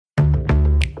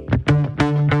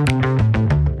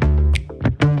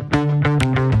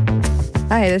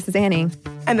Hi, this is Annie.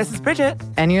 And this is Bridget.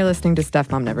 And you're listening to Stuff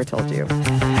Mom Never Told You.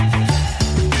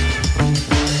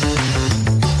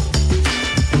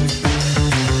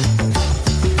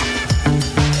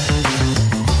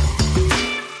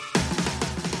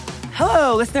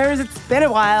 Hello, listeners. It's been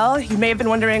a while. You may have been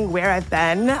wondering where I've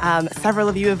been. Several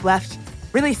of you have left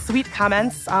really sweet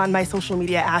comments on my social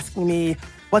media asking me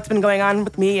what's been going on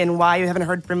with me and why you haven't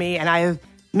heard from me. And I've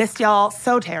missed y'all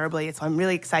so terribly. So I'm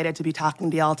really excited to be talking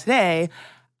to y'all today.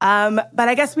 But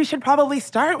I guess we should probably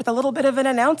start with a little bit of an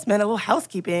announcement, a little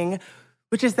housekeeping,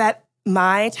 which is that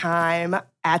my time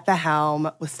at the helm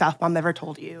with Stuff Mom Never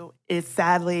Told You is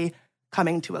sadly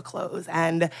coming to a close.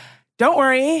 And don't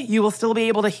worry, you will still be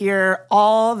able to hear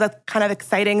all the kind of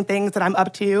exciting things that I'm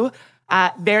up to.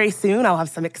 Very soon, I'll have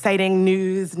some exciting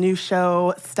news, new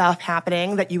show stuff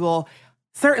happening that you will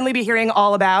certainly be hearing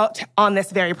all about on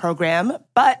this very program.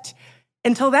 But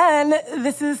until then,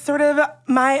 this is sort of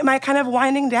my kind of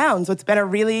winding down. So it's been a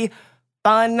really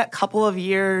fun couple of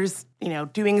years,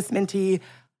 doing Sminty.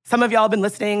 Some of y'all have been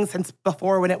listening since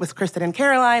before when it was Kristen and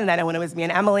Caroline, and then when it was me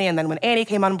and Emily, and then when Annie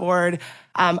came on board.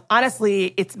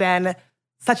 Honestly, it's been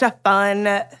such a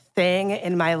fun thing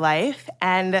in my life.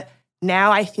 And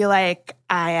now I feel like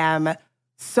I am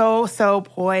so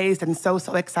poised and so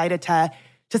excited to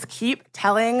just keep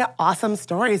telling awesome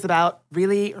stories about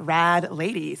really rad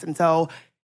ladies. And so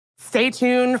stay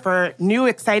tuned for new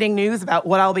exciting news about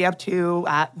what I'll be up to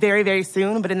very, very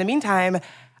soon. But in the meantime,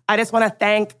 I just want to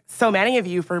thank so many of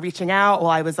you for reaching out while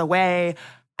I was away.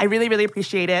 I really, really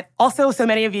appreciate it. Also, so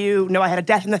many of you know I had a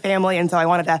death in the family, and so I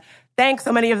wanted to thank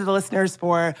so many of the listeners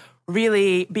for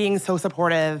really being so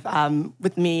supportive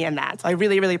with me and that. So I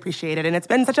really, really appreciate it. And it's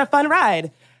been such a fun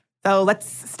ride. So let's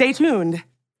stay tuned.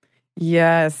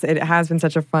 Yes, it has been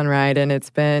such a fun ride, and it's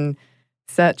been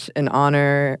such an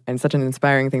honor and such an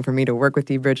inspiring thing for me to work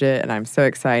with you, Bridget, and I'm so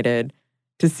excited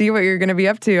to see what you're going to be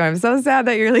up to. I'm so sad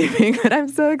that you're leaving, but I'm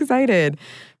so excited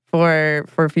for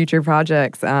future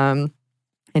projects. And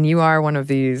you are one of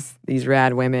these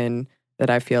rad women that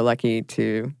I feel lucky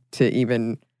to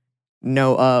even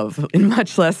know of, and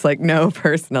much less know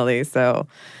personally. So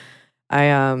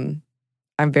I'm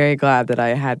very glad that I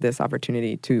had this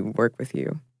opportunity to work with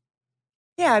you.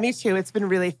 Yeah, me too. It's been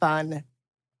really fun.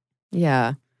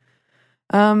 Yeah.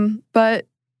 But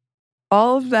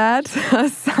all of that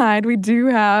aside, we do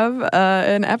have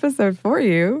an episode for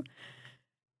you.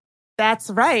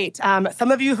 That's right. Some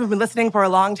of you who've been listening for a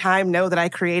long time know that I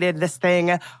created this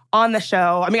thing on the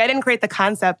show. I mean, I didn't create the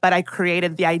concept, but I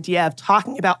created the idea of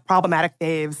talking about problematic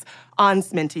faves on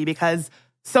Sminty because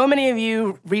so many of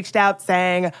you reached out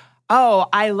saying, oh,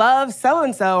 I love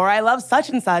so-and-so or I love such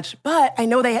and such, but I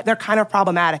know they're kind of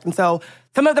problematic. And so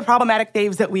some of the problematic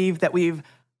faves that we've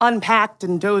unpacked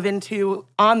and dove into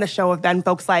on the show have been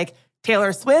folks like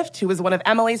Taylor Swift, who was one of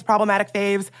Emily's problematic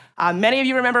faves. Many of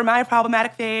you remember my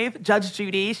problematic fave, Judge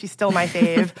Judy. She's still my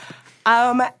fave.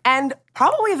 And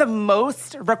probably the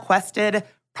most requested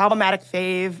problematic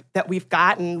fave that we've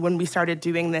gotten when we started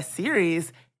doing this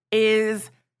series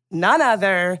is none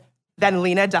other than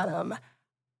Lena Dunham.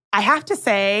 I have to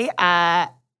say,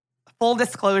 full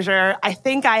disclosure, I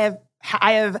think I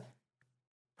have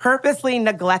purposely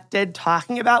neglected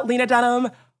talking about Lena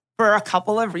Dunham for a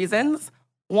couple of reasons.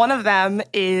 One of them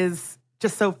is,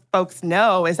 just so folks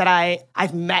know, is that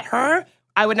I've met her.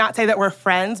 I would not say that we're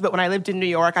friends, but when I lived in New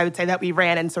York, I would say that we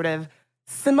ran in sort of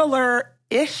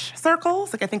similar-ish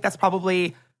circles. I think that's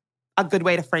probably a good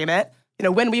way to frame it.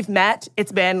 When we've met,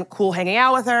 it's been cool hanging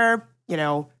out with her,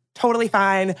 totally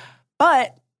fine.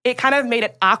 But it kind of made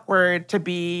it awkward to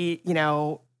be,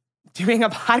 doing a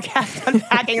podcast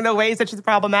unpacking the ways that she's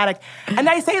problematic. And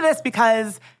I say this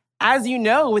because, as you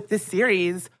know, with this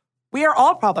series, we are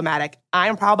all problematic.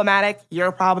 I'm problematic.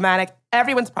 You're problematic.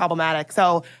 Everyone's problematic.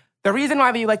 So the reason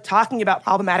why we like talking about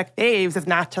problematic faves is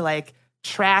not to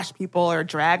trash people or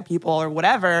drag people or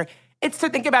whatever. It's to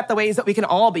think about the ways that we can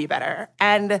all be better.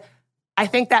 And I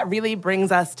think that really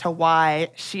brings us to why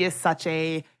she is such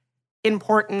a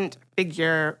important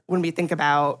figure when we think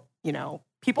about,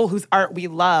 people whose art we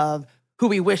love, who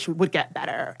we wish would get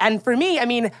better. And for me,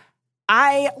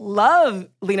 I love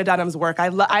Lena Dunham's work. I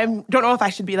don't know if I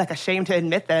should be ashamed to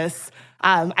admit this.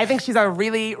 I think she's a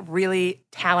really, really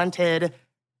talented,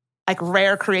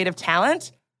 rare creative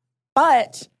talent.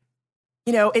 But,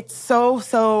 it's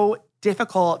so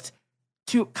difficult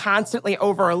to constantly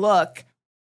overlook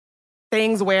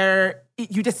things where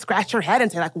you just scratch your head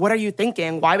and say, what are you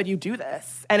thinking? Why would you do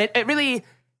this? And it really,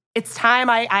 it's time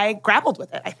I grappled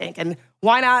with it, I think. And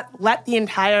why not let the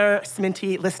entire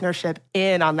Sminty listenership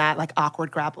in on that,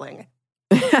 awkward grappling?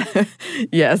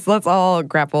 Yes, let's all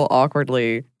grapple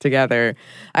awkwardly together.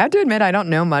 I have to admit, I don't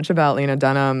know much about Lena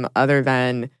Dunham other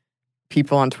than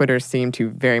people on Twitter seem to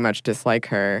very much dislike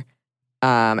her.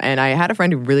 And I had a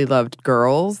friend who really loved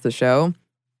Girls, the show,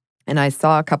 and I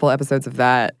saw a couple episodes of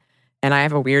that. And I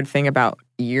have a weird thing about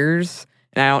ears.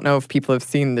 And I don't know if people have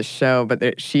seen the show,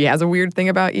 but she has a weird thing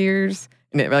about ears.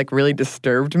 And it like really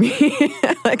disturbed me.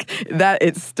 Like that,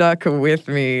 it stuck with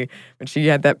me when she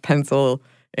had that pencil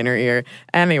in her ear.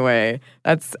 Anyway,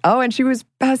 and she was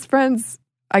best friends,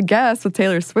 I guess, with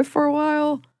Taylor Swift for a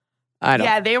while. I don't.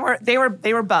 Yeah, they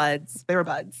were buds. They were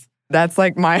buds. That's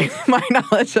like my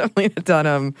knowledge of Lena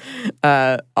Dunham,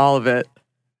 all of it.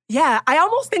 Yeah, I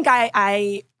almost think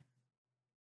I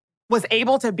was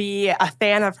able to be a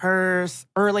fan of hers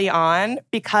early on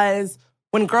because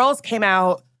when Girls came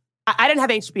out, I didn't have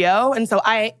HBO, and so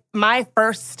my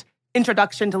first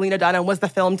introduction to Lena Dunham was the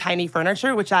film Tiny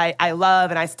Furniture, which I love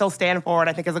and I still stand for, and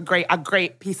I think is a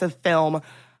great piece of film.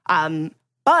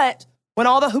 But when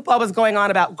all the hoopla was going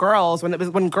on about Girls,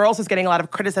 when Girls was getting a lot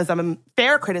of criticism,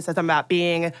 fair criticism about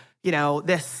being,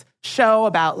 this show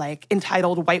about like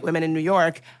entitled white women in New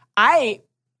York, I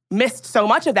missed so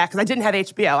much of that because I didn't have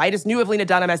HBO. I just knew of Lena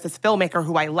Dunham as this filmmaker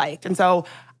who I liked. And so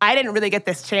I didn't really get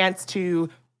this chance to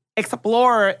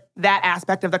explore that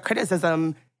aspect of the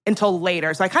criticism until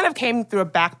later. So I kind of came through a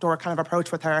backdoor kind of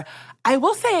approach with her. I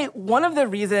will say one of the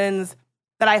reasons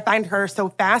that I find her so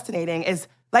fascinating is,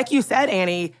 like you said,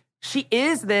 Annie, she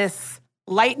is this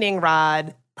lightning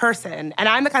rod person. And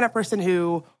I'm the kind of person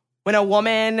who, when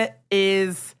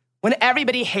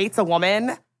everybody hates a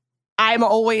woman, I'm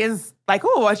always like,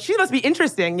 oh, she must be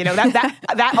interesting.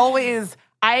 That always,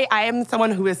 I am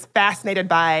someone who is fascinated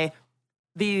by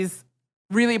these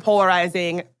really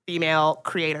polarizing female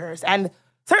creators. And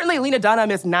certainly Lena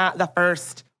Dunham is not the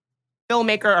first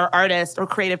filmmaker or artist or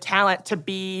creative talent to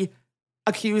be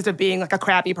accused of being like a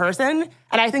crappy person.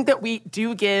 And I think that we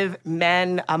do give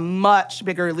men a much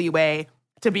bigger leeway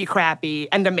to be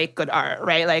crappy and to make good art,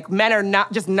 right? Like men are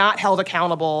not held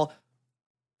accountable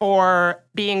for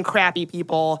being crappy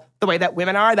people the way that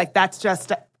women are. Like that's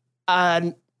just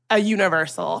a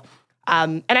universal.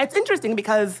 And it's interesting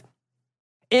because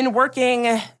in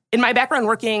my background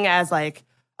working as like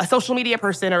a social media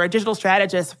person or a digital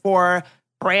strategist for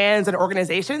brands and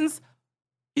organizations,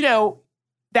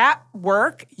 that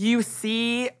work, you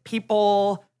see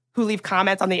people who leave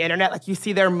comments on the internet, like you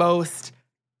see their most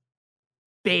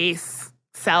base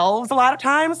selves a lot of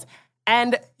times.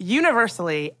 And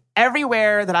universally,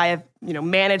 everywhere that I have,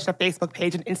 managed a Facebook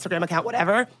page, an Instagram account,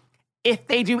 whatever, if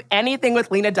they do anything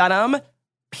with Lena Dunham,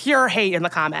 pure hate in the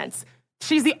comments.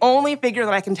 She's the only figure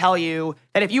that I can tell you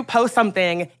that if you post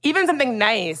something, even something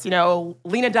nice,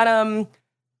 Lena Dunham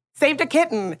saved a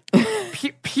kitten,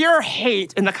 pure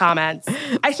hate in the comments.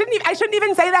 I shouldn't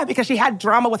even say that because she had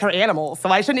drama with her animals, so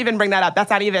I shouldn't even bring that up. That's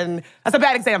a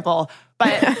bad example.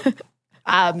 But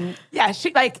yeah,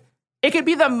 she it could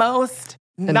be the most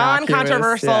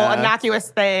non-controversial, innocuous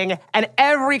thing, and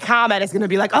every comment is going to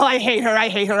be like, oh, I hate her, I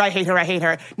hate her, I hate her, I hate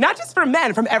her. Not just from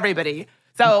men, from everybody.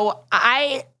 So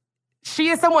she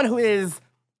is someone who is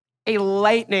a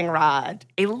lightning rod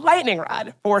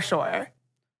for sure.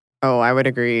 Oh, I would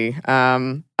agree.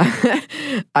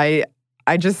 I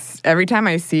just, every time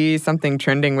I see something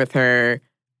trending with her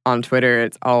on Twitter,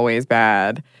 it's always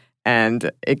bad. And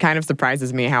it kind of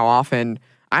surprises me how often,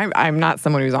 I'm not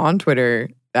someone who's on Twitter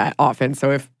that often.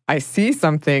 So if I see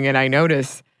something and I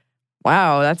notice,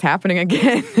 wow, that's happening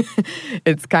again,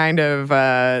 it's kind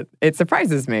of, it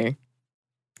surprises me.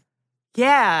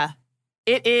 Yeah,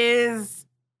 it is.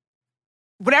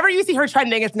 Whenever you see her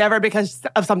trending, it's never because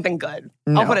of something good.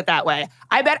 No. I'll put it that way.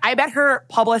 I bet her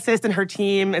publicist and her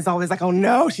team is always like, oh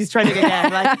no, she's trending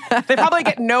again. Like they probably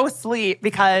get no sleep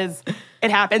because it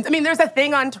happens. I mean, there's a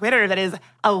thing on Twitter that is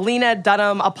a Lena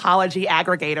Dunham apology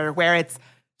aggregator where it's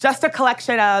just a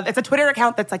collection of, it's a Twitter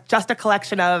account that's like just a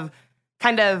collection of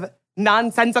kind of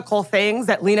nonsensical things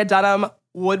that Lena Dunham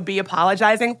would be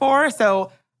apologizing for.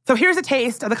 So here's a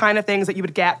taste of the kind of things that you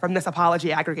would get from this apology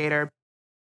aggregator.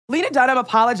 Lena Dunham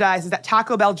apologizes at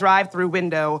Taco Bell drive-thru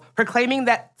window for claiming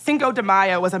that Cinco de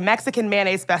Mayo was a Mexican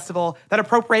mayonnaise festival that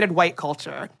appropriated white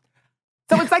culture.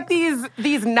 So it's like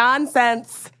these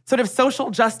nonsense sort of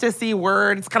social justice-y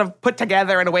words kind of put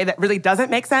together in a way that really doesn't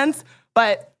make sense.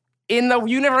 But in the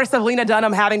universe of Lena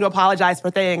Dunham having to apologize for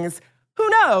things, who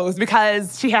knows?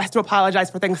 Because she has to apologize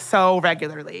for things so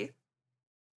regularly.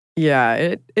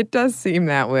 Yeah, it does seem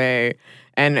that way.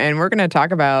 And we're going to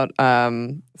talk about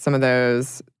some of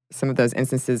those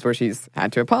instances where she's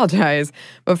had to apologize.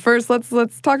 But first,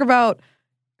 let's talk about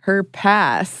her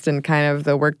past and kind of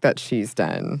the work that she's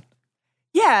done.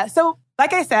 Yeah. So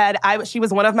like I said, she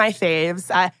was one of my faves.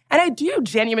 And I do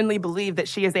genuinely believe that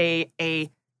she is a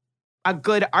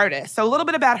good artist. So a little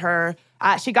bit about her.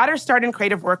 She got her start in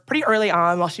creative work pretty early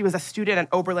on while she was a student at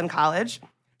Oberlin College.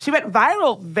 She went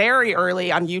viral very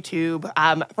early on YouTube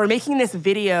for making this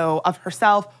video of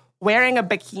herself wearing a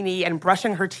bikini and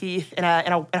brushing her teeth in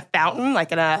a fountain,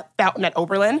 like in a fountain at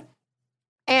Oberlin.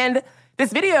 And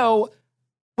this video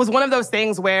was one of those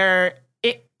things where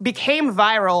it became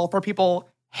viral for people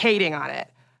hating on it.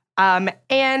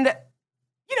 And,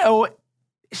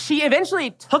 she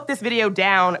eventually took this video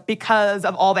down because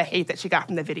of all the hate that she got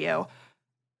from the video.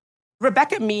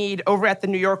 Rebecca Mead over at The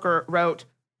New Yorker wrote,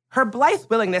 "Her blithe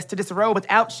willingness to disrobe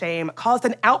without shame caused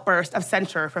an outburst of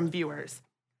censure from viewers."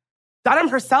 Dunham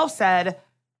herself said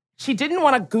she didn't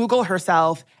want to Google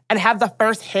herself and have the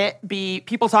first hit be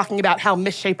people talking about how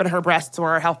misshapen her breasts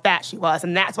were, how fat she was,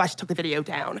 and that's why she took the video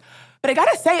down. But I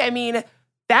gotta say,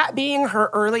 that being her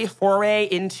early foray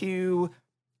into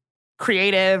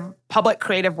public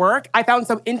creative work, I found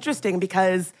so interesting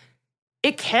because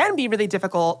it can be really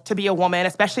difficult to be a woman,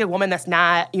 especially a woman that's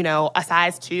not, a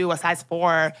size 2, a size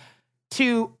 4,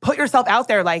 to put yourself out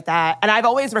there like that. And I've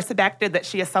always respected that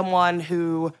she is someone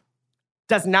who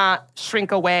does not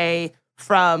shrink away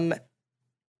from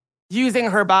using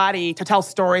her body to tell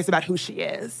stories about who she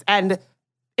is. And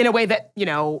in a way that, in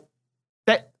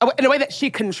a way that she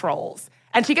controls.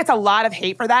 And she gets a lot of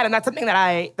hate for that. And that's something that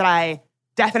I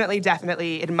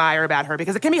definitely admire about her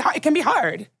because it can be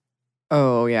hard.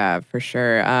 Oh, yeah, for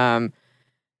sure.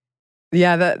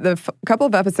 The couple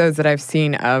of episodes that I've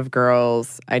seen of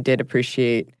Girls, I did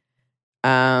appreciate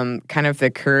kind of the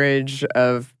courage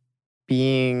of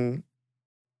being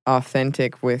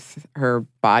authentic with her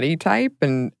body type.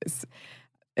 And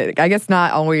I guess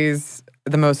not always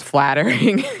the most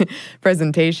flattering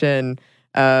presentation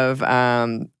of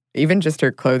even just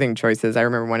her clothing choices. I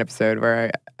remember one episode where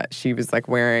she was like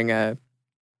wearing a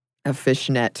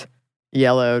fishnet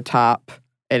yellow top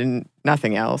and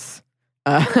nothing else.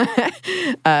 So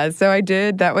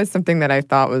that was something that I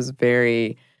thought was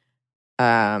very,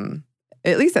 at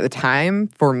least at the time,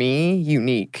 for me,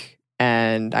 unique.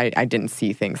 And I didn't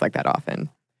see things like that often.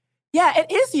 Yeah,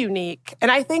 it is unique. And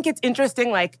I think it's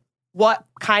interesting, like, what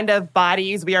kind of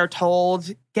bodies we are told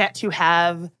get to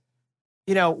have,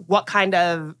 what kind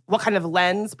of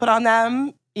lens put on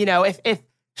them. If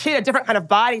she had a different kind of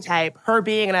body type, her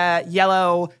being in a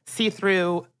yellow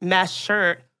see-through mesh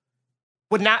shirt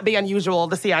would not be unusual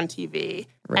to see on TV.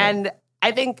 Right. And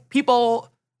I think people,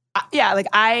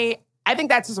 I think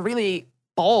that's just really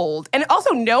bold. And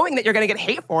also knowing that you're going to get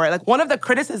hate for it. Like, one of the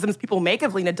criticisms people make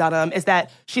of Lena Dunham is that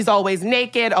she's always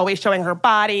naked, always showing her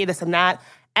body, this and that.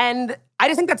 And I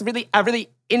just think that's really a really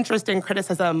interesting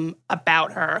criticism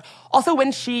about her. Also,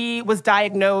 when she was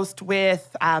diagnosed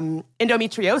with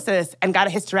endometriosis and got a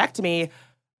hysterectomy,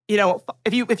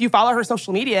 if you follow her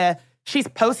social media, she's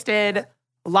posted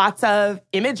lots of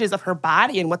images of her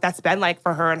body and what that's been like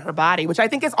for her and her body, which I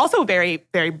think is also very,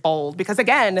 very bold. Because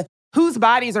again, whose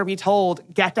bodies are we told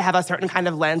get to have a certain kind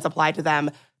of lens applied to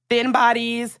them? Thin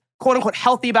bodies, quote unquote,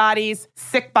 healthy bodies,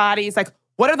 sick bodies. Like,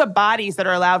 what are the bodies that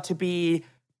are allowed to be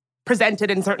presented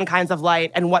in certain kinds of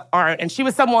light and what aren't? And she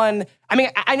was someone,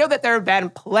 I know that there have been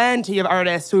plenty of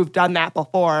artists who've done that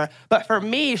before, but for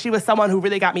me, she was someone who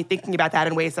really got me thinking about that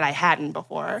in ways that I hadn't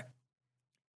before.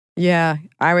 Yeah,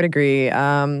 I would agree.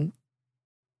 And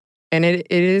it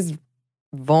is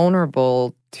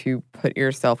vulnerable to put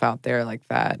yourself out there like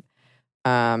that,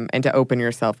 and to open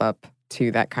yourself up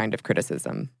to that kind of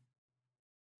criticism.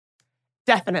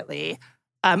 Definitely.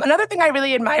 Another thing I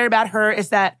really admire about her is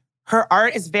that her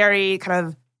art is very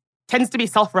tends to be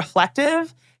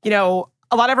self-reflective. A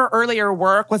lot of her earlier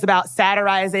work was about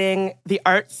satirizing the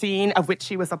art scene of which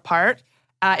she was a part.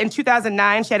 In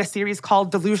 2009, she had a series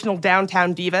called Delusional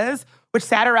Downtown Divas, which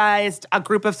satirized a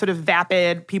group of sort of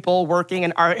vapid people working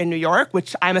in art in New York,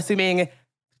 which I'm assuming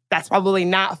that's probably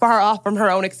not far off from her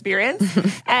own experience.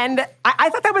 And I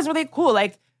thought that was really cool.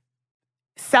 Like,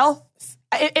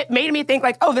 it made me think,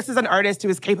 like, oh, this is an artist who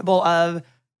is capable of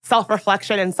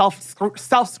self-reflection and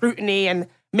self-scrutiny and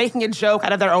making a joke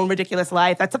out of their own ridiculous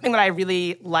life. That's something that I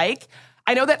really like.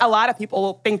 I know that a lot of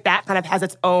people think that kind of has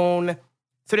its own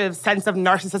sort of sense of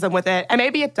narcissism with it. And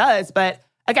maybe it does. But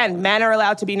again, men are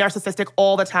allowed to be narcissistic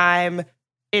all the time.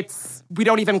 We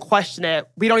don't even question it.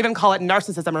 We don't even call it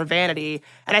narcissism or vanity.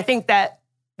 And I think that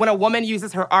when a woman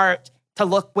uses her art to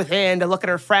look within, to look at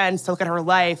her friends, to look at her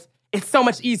life, it's so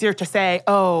much easier to say,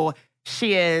 oh,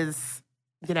 she is,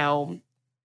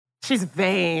 she's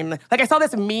vain. Like, I saw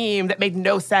this meme that made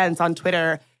no sense on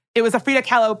Twitter. It was a Frida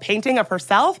Kahlo painting of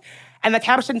herself. And the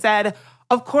caption said,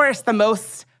 of course, the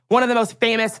most one of the most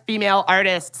famous female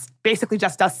artists basically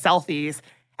just does selfies.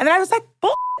 And then I was like,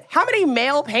 bull, how many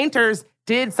male painters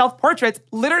did self-portraits?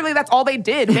 Literally, that's all they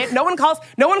did. No one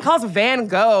calls Van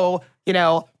Gogh,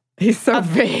 He's so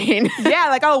vain. Yeah,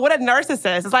 like, oh, what a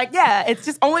narcissist. It's like, yeah, it's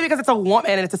just only because it's a woman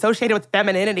and it's associated with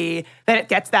femininity that it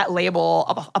gets that label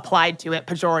applied to it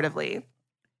pejoratively.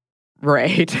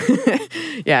 Right.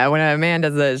 Yeah, when a man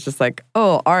does it, it's just like,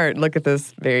 oh, art, look at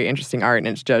this very interesting art, and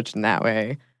it's judged in that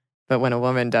way. But when a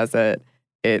woman does it,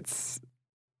 it's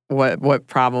what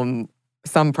problem,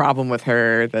 some problem with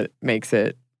her that makes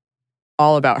it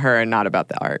all about her and not about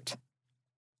the art.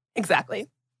 Exactly.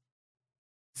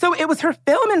 So it was her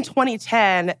film in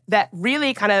 2010 that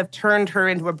really kind of turned her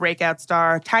into a breakout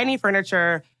star. Tiny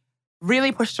Furniture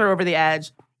really pushed her over the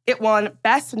edge. It won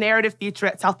Best Narrative Feature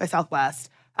at South by Southwest.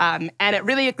 And it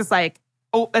really was like,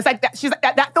 it's like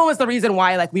that, that film is the reason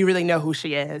why like we really know who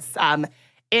she is.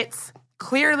 It's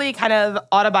clearly kind of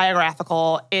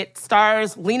autobiographical. It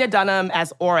stars Lena Dunham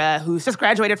as Aura, who's just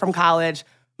graduated from college,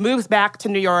 moves back to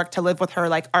New York to live with her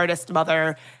like artist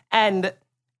mother. And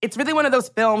it's really one of those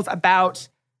films about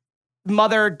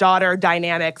mother-daughter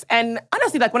dynamics. And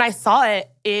honestly, like when I saw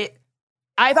it,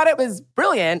 I thought it was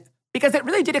brilliant because it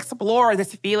really did explore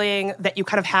this feeling that you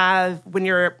kind of have when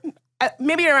you're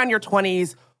maybe around your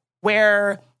 20s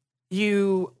where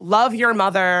you love your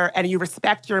mother and you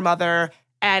respect your mother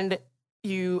and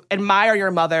you admire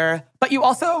your mother, but you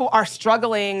also are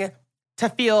struggling to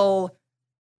feel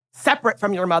separate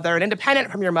from your mother and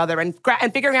independent from your mother and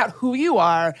figuring out who you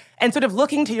are and sort of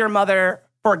looking to your mother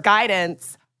for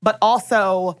guidance, but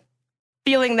also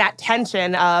feeling that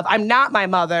tension of, I'm not my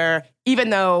mother,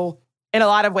 even though in a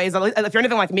lot of ways, if you're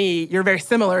anything like me, you're very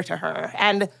similar to her.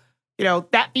 And,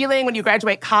 that feeling when you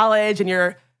graduate college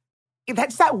and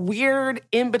that's that weird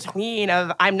in-between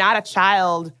of, I'm not a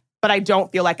child, but I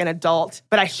don't feel like an adult,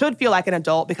 but I should feel like an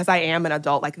adult because I am an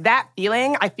adult. Like that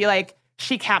feeling, I feel like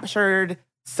she captured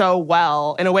so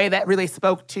well in a way that really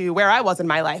spoke to where I was in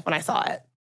my life when I saw it.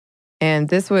 And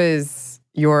this was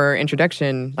your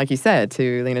introduction, like you said,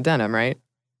 to Lena Dunham, right?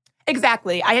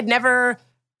 Exactly. I had never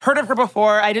heard of her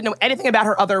before. I didn't know anything about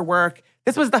her other work.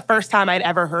 This was the first time I'd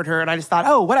ever heard her, and I just thought,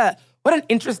 oh, what an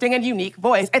interesting and unique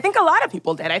voice. I think a lot of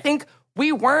people did. I think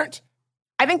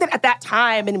that at that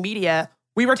time in media,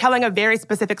 we were telling a very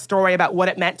specific story about what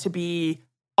it meant to be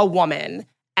a woman.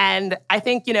 And I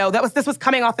think, this was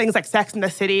coming off things like Sex and the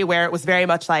City, where it was very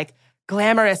much like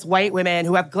glamorous white women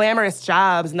who have glamorous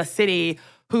jobs in the city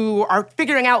who are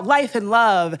figuring out life and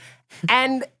love.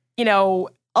 And,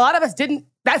 a lot of us didn't,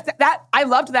 I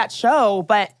loved that show,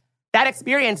 but that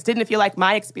experience didn't feel like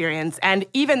my experience. And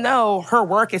even though her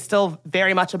work is still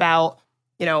very much about,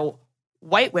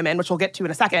 white women, which we'll get to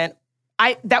in a second,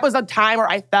 that was a time where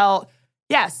I felt,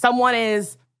 yeah, someone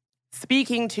is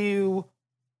speaking to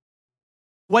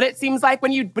what it seems like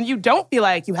when you don't feel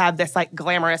like you have this like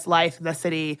glamorous life in the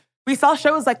city. We saw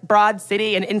shows like Broad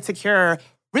City and Insecure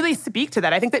really speak to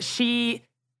that. I think that she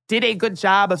did a good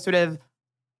job of sort of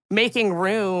making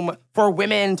room for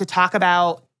women to talk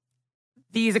about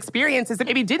these experiences that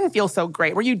maybe didn't feel so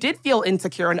great, where you did feel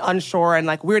insecure and unsure and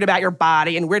like weird about your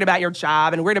body and weird about your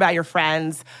job and weird about your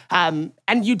friends. And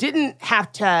you didn't have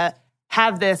to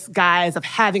have this guise of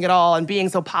having it all and being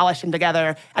so polished and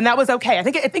together. And that was okay. I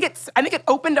think it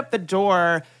opened up the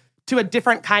door to a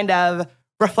different kind of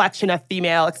reflection of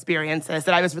female experiences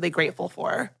that I was really grateful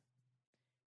for.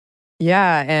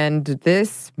 Yeah, and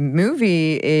this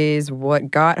movie is what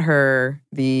got her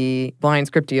the blind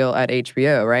script deal at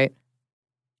HBO, right?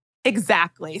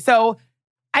 Exactly. So,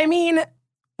 I mean,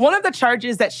 one of the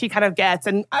charges that she kind of gets,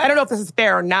 and I don't know if this is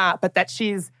fair or not, but that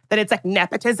it's like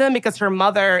nepotism because her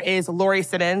mother is Laurie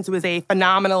Simmons, who is a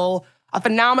phenomenal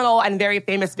and very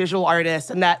famous visual artist.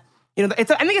 And that, I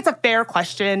think it's a fair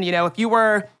question. If you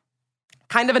were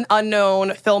kind of an unknown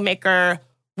filmmaker,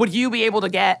 would you be able to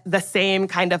get the same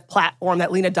kind of platform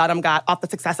that Lena Dunham got off the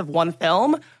success of one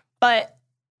film? But,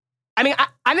 I mean,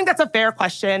 I think that's a fair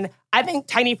question. I think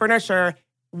Tiny Furniture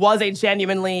was a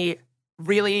genuinely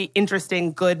really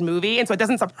interesting, good movie. And so it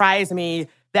doesn't surprise me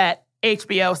that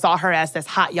HBO saw her as this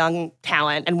hot young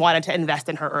talent and wanted to invest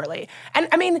in her early. And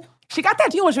I mean, she got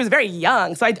that deal when she was very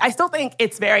young. So I still think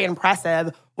it's very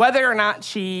impressive. Whether or not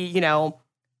she,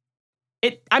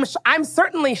 I'm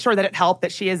certainly sure that it helped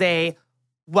that she is a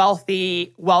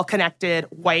wealthy, well-connected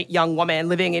white young woman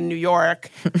living in New York.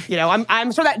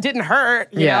 I'm sure that didn't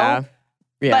hurt, you know?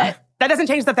 Yeah. But that doesn't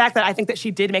change the fact that I think that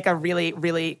she did make a really,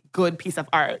 really good piece of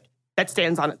art that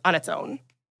stands on its own.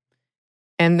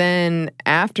 And then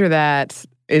after that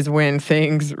is when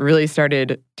things really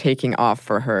started taking off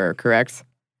for her, correct?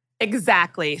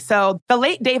 Exactly. So the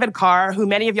late David Carr, who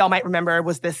many of y'all might remember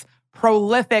was this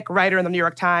prolific writer in the New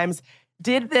York Times,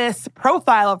 did this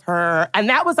profile of her. And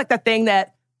that was like the thing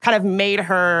that kind of made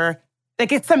her,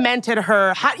 like it cemented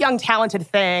her hot, young, talented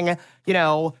thing,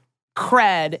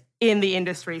 cred in the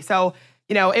industry. So,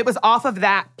 it was off of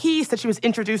that piece that she was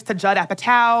introduced to Judd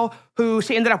Apatow, who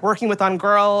she ended up working with on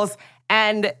Girls.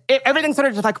 And everything sort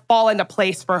of just like fall into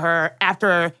place for her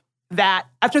after that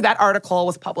article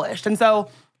was published. And so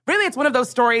really it's one of those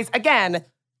stories, again,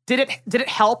 did it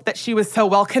help that she was so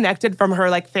well connected from her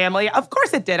like family? Of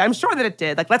course it did. I'm sure that it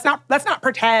did. Like let's not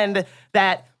pretend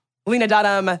that Lena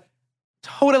Dunham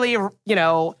totally,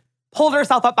 pulled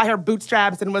herself up by her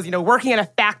bootstraps and was, working in a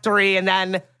factory and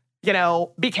then,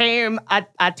 became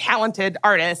a talented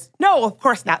artist. No, of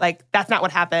course not. Like that's not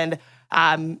what happened.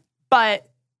 But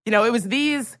it was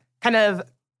these kind of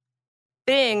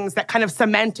things that kind of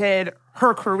cemented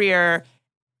her career.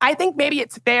 I think maybe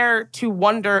it's fair to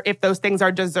wonder if those things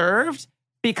are deserved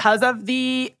because of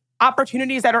the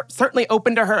opportunities that are certainly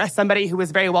open to her as somebody who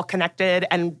is very well connected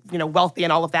and, wealthy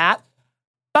and all of that.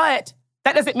 But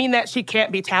that doesn't mean that she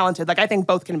can't be talented. Like, I think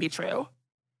both can be true.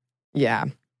 Yeah.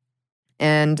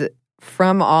 And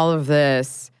from all of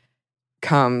this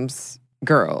comes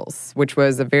Girls, which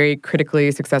was a very critically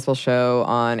successful show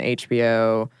on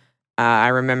HBO. I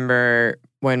remember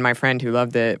when my friend who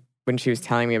loved it, when she was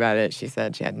telling me about it, she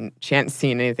said she hadn't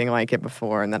seen anything like it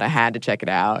before and that I had to check it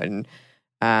out. And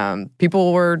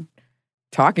people were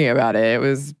talking about it. It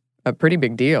was a pretty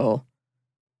big deal.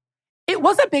 It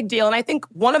was a big deal. And I think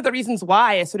one of the reasons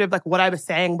why is sort of like what I was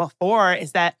saying before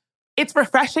is that it's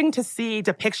refreshing to see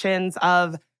depictions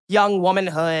of young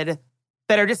womanhood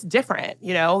that are just different,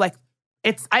 like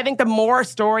I think the more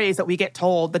stories that we get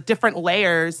told, the different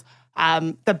layers,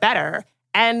 the better.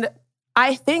 And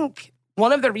I think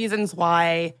one of the reasons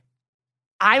why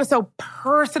I'm so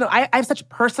personal, I have such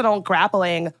personal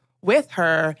grappling with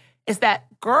her is that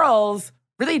Girls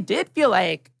really did feel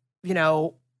like,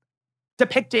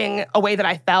 depicting a way that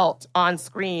I felt on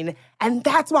screen. And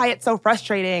that's why it's so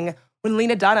frustrating when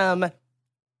Lena Dunham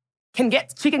can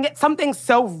get something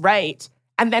so right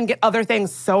and then get other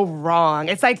things so wrong.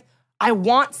 It's like, I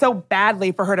want so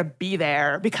badly for her to be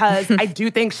there because I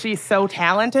do think she's so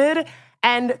talented.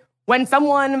 And when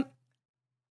someone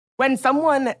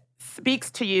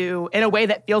speaks to you in a way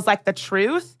that feels like the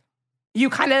truth, you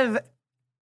kind of,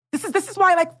 this is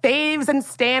why like faves and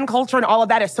stan culture and all of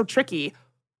that is so tricky.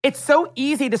 It's so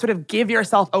easy to sort of give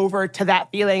yourself over to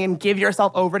that feeling and give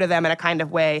yourself over to them in a kind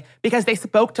of way because they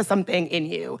spoke to something in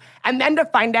you. And then to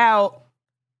find out,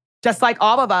 just like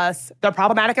all of us, they're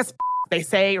problematic as they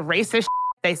say racist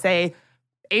they say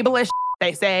ableist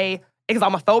they say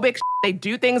Islamophobic they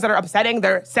do things that are upsetting,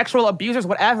 they're sexual abusers,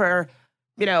 whatever.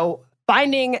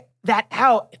 Finding that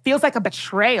out feels like a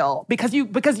betrayal because you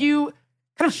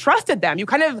kind of trusted them. You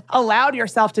kind of allowed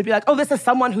yourself to be like, oh, this is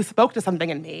someone who spoke to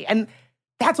something in me. And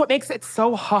that's what makes it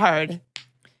so hard.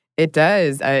 It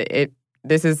does.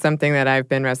 This is something that I've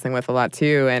been wrestling with a lot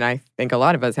too, and I think a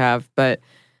lot of us have. But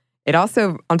it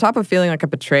also, on top of feeling like a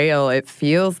betrayal, it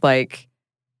feels like,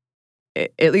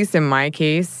 at least in my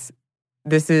case,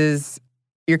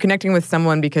 you're connecting with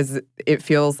someone because it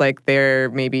feels like they're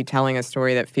maybe telling a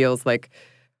story that feels like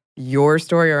your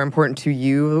story or important to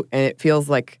you, and it feels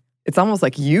like it's almost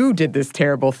like you did this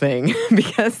terrible thing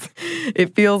because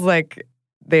it feels like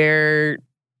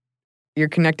you're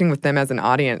connecting with them as an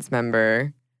audience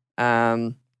member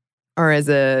or as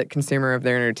a consumer of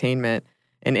their entertainment.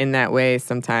 And in that way,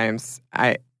 sometimes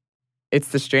it's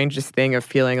the strangest thing of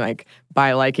feeling like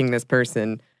by liking this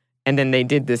person and then they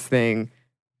did this thing,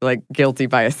 like guilty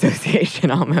by association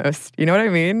almost. You know what I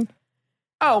mean?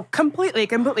 Oh, completely.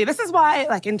 This is why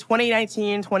like in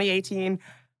 2019, 2018,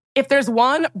 if there's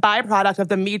one byproduct of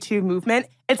the Me Too movement,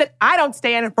 it's that I don't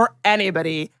stand for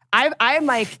anybody. I'm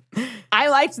like, I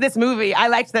liked this movie. I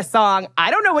liked this song.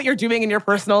 I don't know what you're doing in your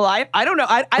personal life. I don't know.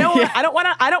 I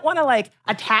don't want to like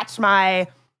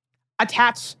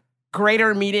attach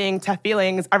greater meaning to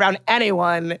feelings around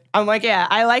anyone. I'm like, yeah,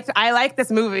 I like this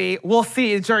movie. We'll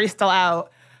see. The jury's still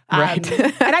out. Right.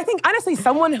 And I think honestly,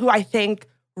 someone who I think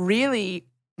really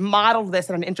modeled this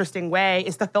in an interesting way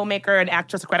is the filmmaker and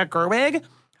actress Greta Gerwig.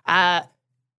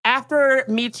 After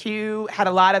Me Too had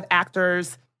a lot of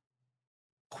actors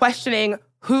questioning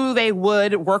who they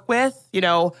would work with.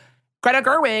 Greta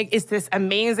Gerwig is this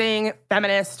amazing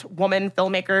feminist woman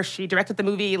filmmaker. She directed the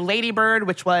movie Lady Bird,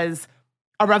 which was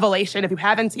a revelation. If you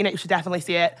haven't seen it, you should definitely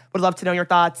see it. Would love to know your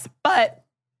thoughts. But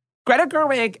Greta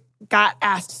Gerwig got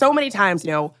asked so many times,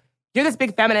 you're this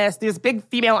big feminist, this big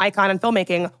female icon in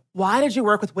filmmaking. Why did you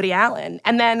work with Woody Allen?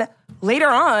 And then later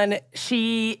on,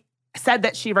 she said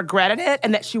that she regretted it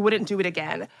and that she wouldn't do it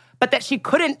again, but that she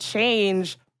couldn't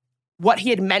change what he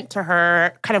had meant to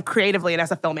her kind of creatively and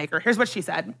as a filmmaker. Here's what she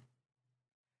said.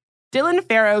 Dylan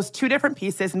Farrow's two different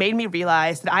pieces made me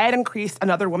realize that I had increased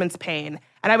another woman's pain,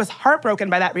 and I was heartbroken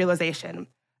by that realization.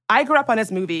 I grew up on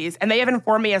his movies, and they have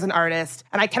informed me as an artist,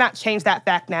 and I cannot change that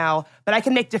fact now, but I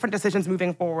can make different decisions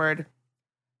moving forward.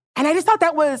 And I just thought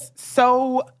that was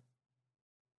so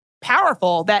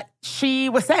powerful that she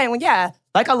was saying, well, yeah,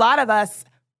 like a lot of us,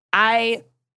 I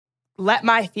let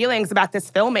my feelings about this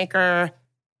filmmaker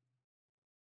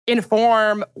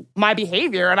inform my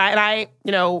behavior. And I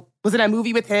was in a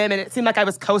movie with him, and it seemed like I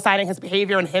was co-signing his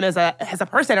behavior and him as a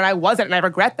person, and I wasn't, and I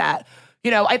regret that.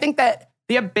 I think that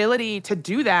the ability to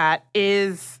do that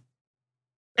it's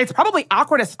probably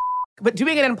awkward as but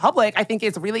doing it in public, I think,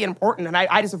 is really important. And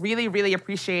I just really, really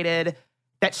appreciated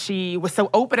that she was so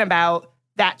open about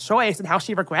that choice and how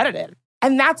she regretted it.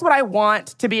 And that's what I want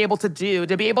to be able to do,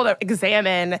 to be able to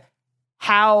examine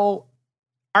how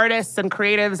artists and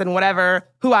creatives and whatever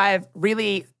who I've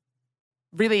really,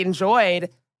 really enjoyed,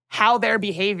 how their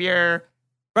behavior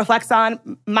reflects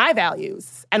on my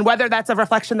values and whether that's a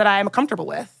reflection that I am comfortable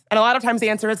with. And a lot of times the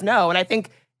answer is no. And I think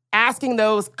asking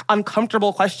those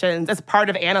uncomfortable questions is part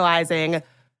of analyzing,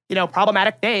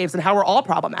 problematic faves and how we're all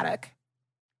problematic.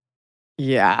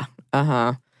 Yeah.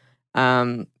 I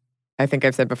think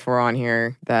I've said before on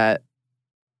here that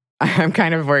I'm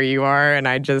kind of where you are, and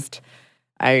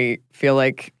I feel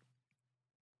like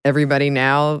everybody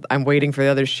now, I'm waiting for the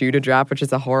other shoe to drop, which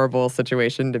is a horrible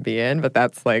situation to be in, but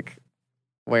that's like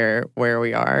where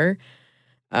we are.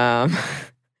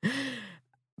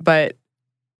 But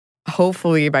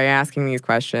hopefully by asking these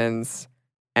questions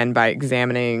and by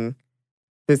examining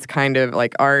this kind of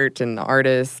like art and the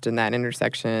artist and that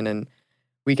intersection, and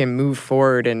we can move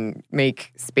forward and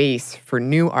make space for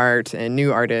new art and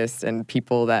new artists and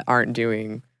people that aren't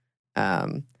doing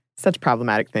such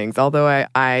problematic things. Although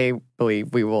I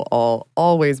believe we will all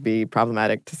always be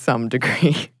problematic to some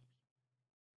degree.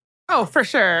 Oh, for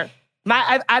sure.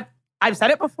 I've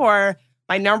said it before.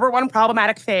 My number one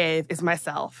problematic fave is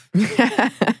myself.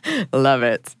 Love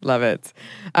it.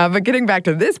 But getting back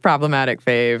to this problematic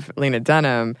fave, Lena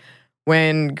Dunham,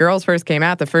 when Girls first came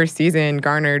out, the first season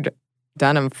garnered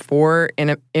Dunham 4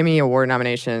 Emmy Award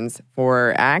nominations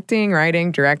for acting,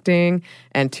 writing, directing,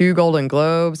 and 2 Golden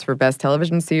Globes for Best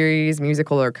Television Series,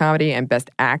 Musical or Comedy, and Best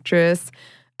Actress.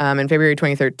 In February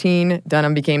 2013,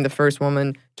 Dunham became the first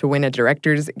woman to win a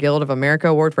Directors Guild of America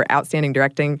Award for Outstanding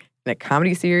Directing in a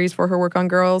Comedy Series for her work on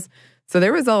Girls. So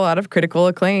there was a lot of critical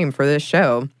acclaim for this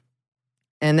show.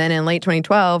 And then in late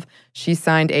 2012, she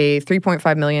signed a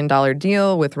 $3.5 million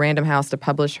deal with Random House to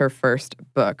publish her first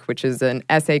book, which is an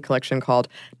essay collection called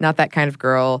Not That Kind of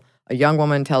Girl, A Young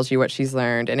Woman Tells You What She's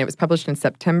Learned. And it was published in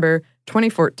September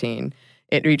 2014.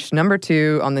 It reached number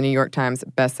 2 on the New York Times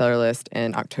bestseller list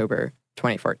in October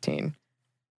 2014.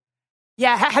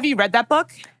 Yeah, have you read that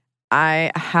book?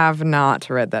 I have not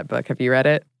read that book. Have you read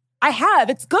it? I have.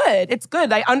 It's good. It's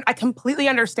good. I completely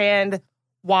understand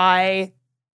why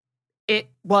it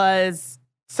was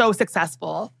so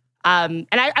successful. And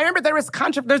I remember there was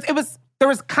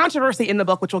controversy in the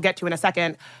book, which we'll get to in a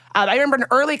second. I remember an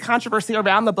early controversy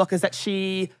around the book is that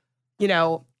she,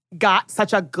 got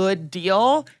such a good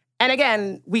deal. And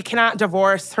again, we cannot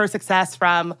divorce her success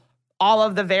from all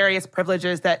of the various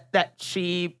privileges that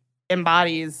she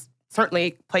embodies,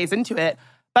 certainly plays into it.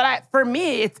 But for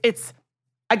me, it's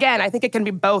again, I think it can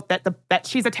be both, that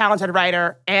she's a talented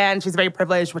writer and she's very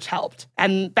privileged, which helped.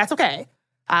 And that's okay.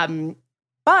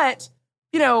 But,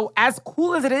 as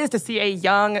cool as it is to see a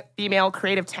young female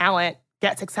creative talent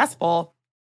get successful,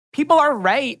 people are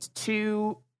right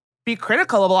to be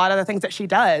critical of a lot of the things that she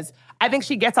does. I think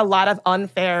she gets a lot of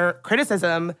unfair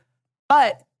criticism,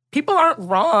 but people aren't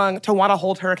wrong to want to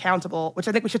hold her accountable, which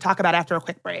I think we should talk about after a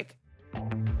quick break.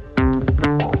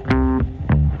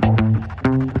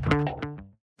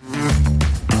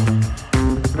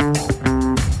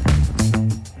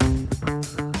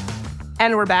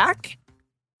 And we're back.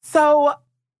 So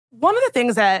one of the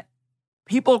things that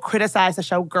people criticize the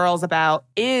show Girls about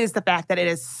is the fact that it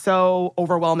is so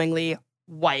overwhelmingly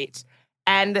white.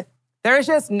 And there's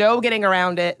just no getting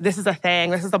around it. This is a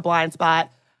thing. This is a blind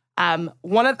spot.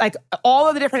 One of all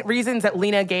of the different reasons that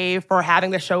Lena gave for having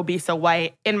the show be so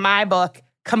white, in my book,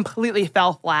 completely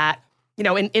fell flat.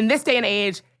 In this day and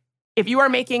age, if you are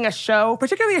making a show,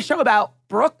 particularly a show about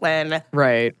Brooklyn,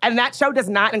 right, and that show does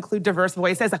not include diverse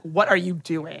voices, what are you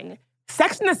doing?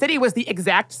 Sex and the City was the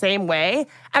exact same way.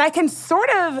 And I can sort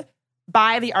of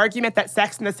buy the argument that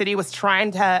Sex and the City was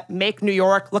trying to make New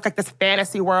York look like this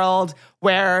fantasy world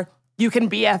where, you can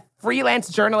be a freelance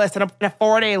journalist and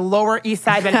afford a Lower East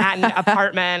Side Manhattan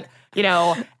apartment,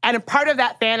 and part of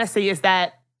that fantasy is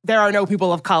that there are no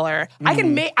people of color.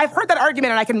 I've heard that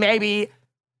argument, and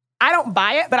I don't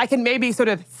buy it, but I can maybe sort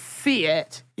of see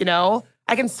it,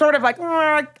 I can sort of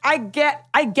I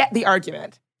get the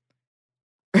argument.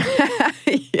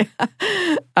 Yeah.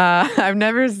 I've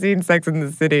never seen Sex and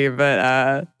the City,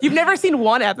 but... You've never seen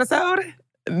one episode?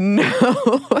 No.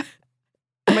 Oh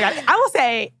my God. I will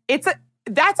say,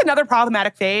 that's another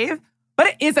problematic fave, but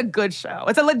it is a good show.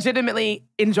 It's a legitimately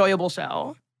enjoyable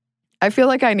show. I feel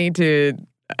like I need to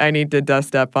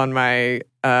dust up on my,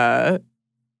 I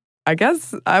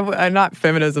guess, not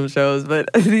feminism shows, but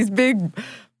these big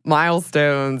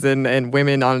milestones and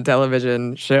women on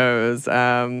television shows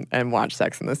and watch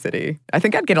Sex and the City. I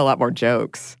think I'd get a lot more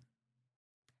jokes.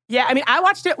 Yeah, I mean, I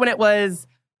watched it when it was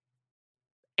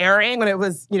airing, when it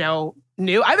was,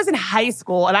 new. I was in high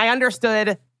school, and I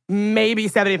understood maybe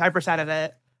 75% of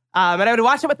it. And I would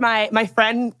watch it with my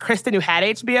friend Kristen, who had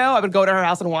HBO. I would go to her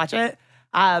house and watch it.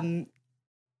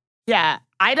 Yeah,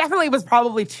 I definitely was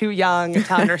probably too young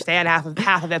to understand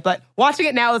half of it. But watching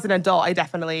it now as an adult,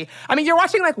 you're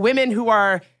watching women who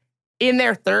are in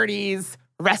their 30s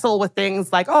wrestle with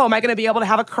things like, oh, am I going to be able to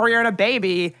have a career and a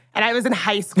baby? And I was in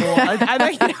high school.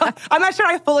 I'm not sure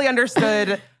I fully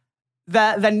understood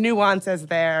the nuances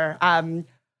there. But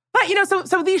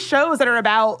so these shows that are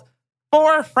about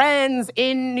four friends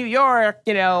in New York,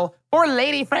 four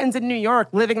lady friends in New York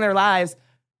living their lives,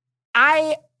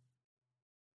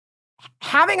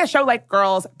 having a show like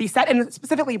Girls be set in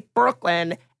specifically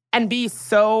Brooklyn and be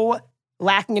so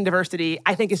lacking in diversity,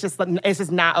 I think it's just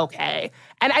not okay.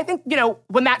 And I think,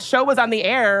 when that show was on the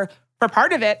air, for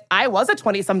part of it, I was a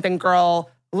 20-something girl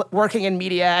working in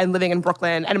media and living in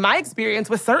Brooklyn. And my experience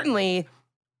was certainly,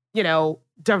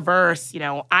 diverse.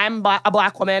 I'm a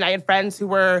Black woman. I had friends who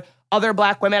were other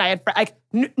Black women.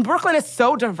 Brooklyn is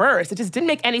so diverse. It just didn't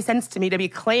make any sense to me to be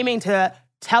claiming to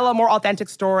tell a more authentic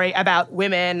story about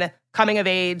women coming of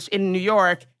age in New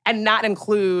York and not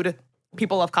include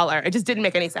people of color. It just didn't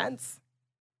make any sense.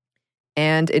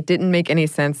 And it didn't make any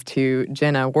sense to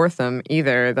Jenna Wortham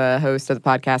either, the host of the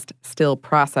podcast Still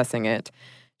Processing It.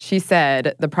 She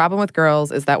said, the problem with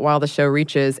Girls is that while the show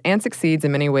reaches and succeeds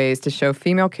in many ways to show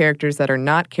female characters that are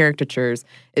not caricatures,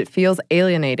 it feels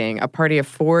alienating, a party of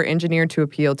four engineered to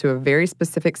appeal to a very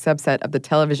specific subset of the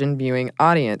television viewing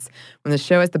audience, when the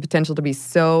show has the potential to be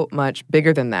so much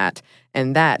bigger than that.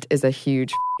 And that is a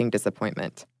huge f***ing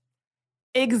disappointment.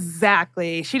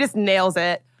 Exactly. She just nails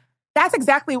it. That's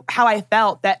exactly how I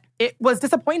felt, that it was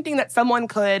disappointing that someone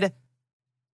could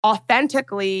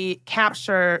authentically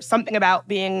capture something about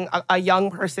being a young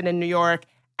person in New York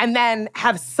and then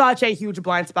have such a huge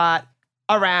blind spot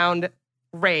around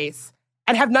race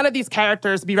and have none of these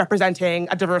characters be representing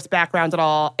a diverse background at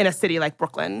all in a city like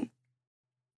Brooklyn.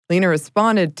 Lena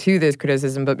responded to this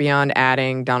criticism, but beyond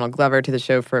adding Donald Glover to the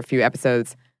show for a few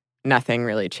episodes, nothing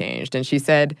really changed. And she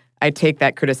said, I take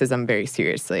that criticism very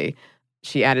seriously.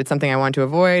 She added, something I want to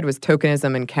avoid was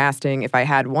tokenism in casting. If I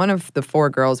had one of the four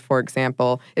girls, for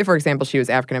example, she was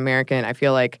African-American, I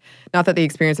feel like, not that the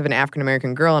experience of an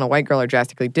African-American girl and a white girl are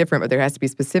drastically different, but there has to be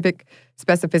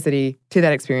specificity to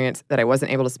that experience that I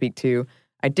wasn't able to speak to.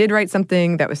 I did write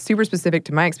something that was super specific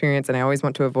to my experience, and I always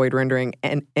want to avoid rendering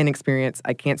an experience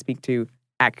I can't speak to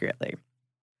accurately.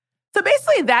 So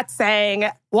basically that's saying,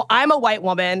 well, I'm a white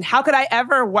woman. How could I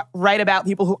ever write about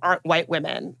people who aren't white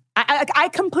women? I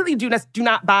completely do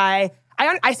not buy.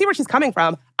 I see where she's coming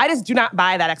from. I just do not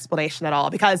buy that explanation at all,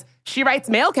 because she writes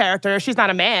male characters. She's not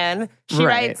a man. She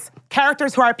writes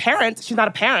characters who are parents. She's not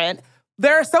a parent.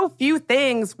 There are so few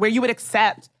things where you would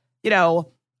accept,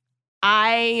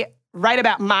 I write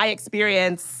about my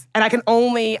experience and I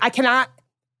cannot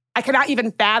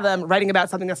even fathom writing about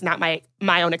something that's not my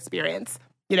own experience.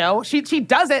 She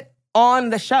does it on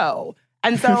the show.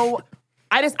 And so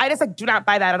I just do not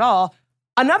buy that at all.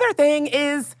 Another thing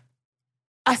is,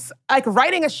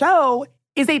 writing a show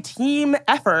is a team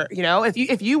effort.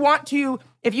 If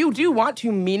you do want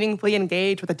to meaningfully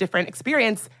engage with a different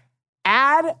experience,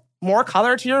 add more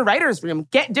color to your writer's room.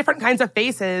 Get different kinds of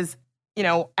faces,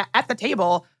 at the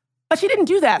table. But she didn't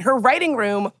do that. Her writing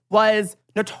room was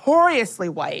notoriously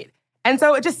white. And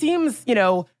so it just seems,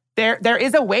 there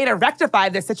is a way to rectify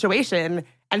this situation,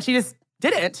 and she just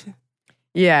didn't.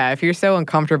 Yeah, if you're so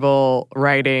uncomfortable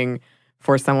writing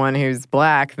for someone who's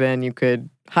Black, then you could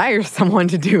hire someone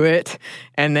to do it.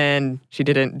 And then she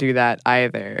didn't do that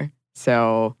either.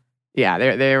 So yeah,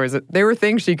 there were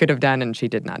things she could have done, and she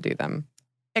did not do them.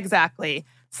 Exactly.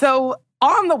 So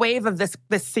on the wave of this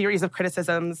series of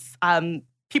criticisms, a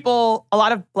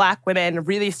lot of Black women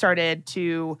really started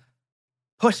to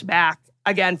push back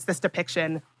against this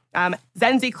depiction.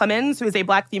 Zenzi Clemens, who is a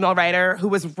Black female writer who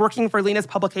was working for Lena's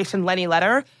publication Lenny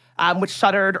Letter, which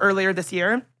shuttered earlier this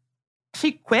year,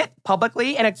 she quit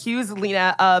publicly and accused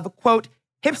Lena of, quote,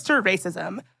 hipster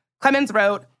racism. Clemens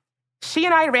wrote, "She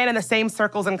and I ran in the same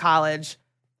circles in college.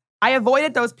 I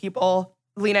avoided those people,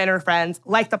 Lena and her friends,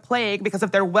 like the plague because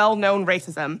of their well-known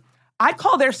racism. I'd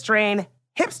call their strain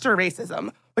hipster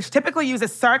racism, which typically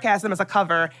uses sarcasm as a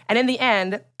cover, and in the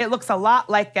end, it looks a lot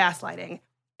like gaslighting.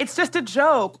 It's just a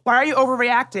joke. Why are you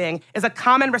overreacting?" is a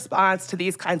common response to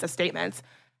these kinds of statements.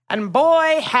 And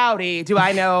boy, howdy, do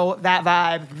I know that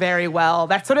vibe very well.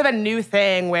 That's sort of a new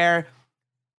thing where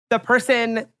the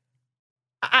person,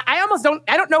 I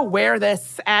don't know where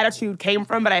this attitude came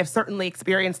from, but I've certainly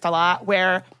experienced a lot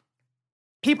where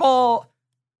people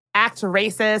act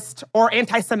racist or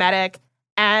anti-Semitic,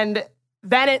 and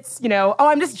then it's, oh,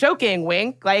 I'm just joking,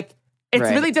 wink. Like, it's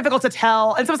Right. really difficult to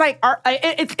tell. And so it's like,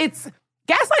 it's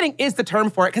gaslighting is the term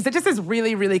for it, because it just is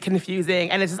really, really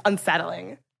confusing, and it's just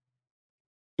unsettling.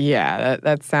 Yeah,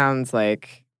 that sounds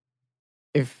like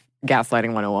if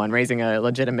gaslighting 101, raising a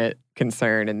legitimate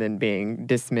concern and then being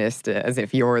dismissed as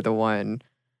if you're the one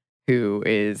who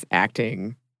is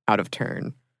acting out of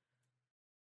turn.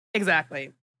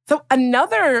 Exactly. So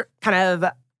another kind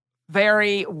of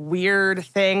very weird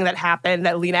thing that happened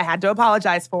that Lena had to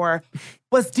apologize for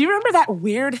was, do you remember that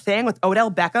weird thing with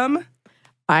Odell Beckham?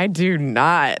 I do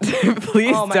not.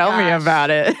 Please Oh my tell me gosh.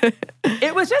 about it.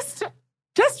 It was just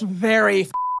very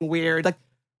weird. Like,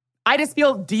 I just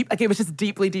feel it was just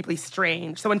deeply, deeply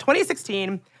strange. So in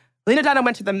 2016, Lena Dunham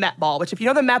went to the Met Ball, which, if you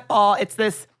know the Met Ball, it's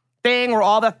this thing where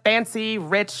all the fancy,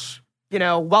 rich,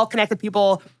 well-connected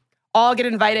people all get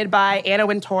invited by Anna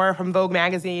Wintour from Vogue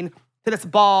magazine to this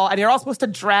ball, and you're all supposed to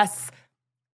dress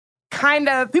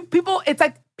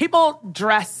people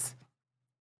dress.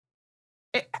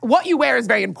 What you wear is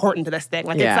very important to this thing.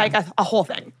 Like, Yeah. it's like a whole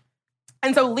thing.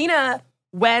 And so Lena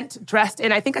went dressed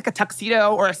in, I think, like a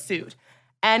tuxedo or a suit.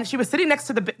 And she was sitting next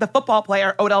to the football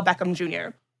player, Odell Beckham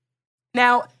Jr.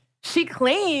 Now, she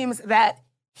claims that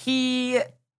he,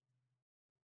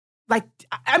 I'm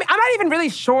not even really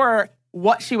sure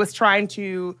what she was trying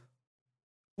to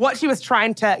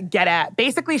get at.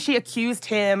 Basically, she accused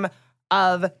him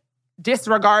of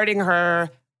disregarding her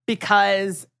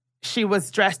because she was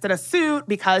dressed in a suit,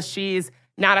 because she's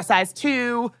not a size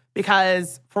 2,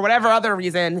 because for whatever other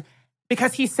reason,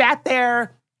 because he sat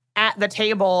there at the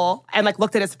table and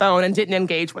looked at his phone and didn't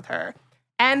engage with her.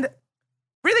 And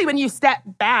really, when you step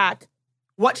back,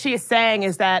 what she is saying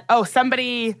is that, oh,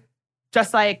 somebody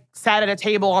just sat at a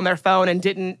table on their phone and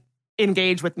didn't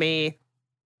engage with me,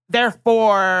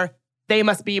 therefore they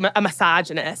must be a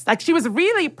misogynist. She was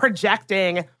really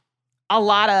projecting a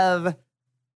lot of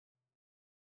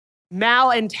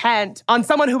malintent on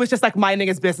someone who was just minding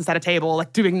his business at a table,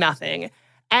 doing nothing.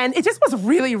 And it just was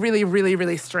really, really, really,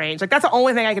 really strange. That's the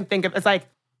only thing I can think of. It's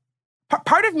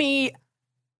part of me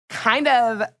kind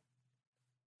of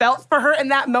felt for her in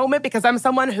that moment, because I'm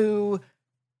someone who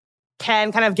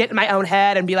can kind of get in my own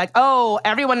head and be like, oh,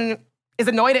 everyone is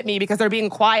annoyed at me because they're being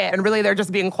quiet, and really they're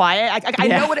just being quiet.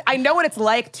 I know what it's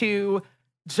like to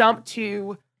jump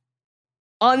to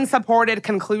unsupported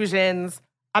conclusions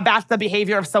about the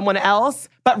behavior of someone else,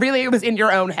 but really it was in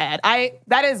your own head. I've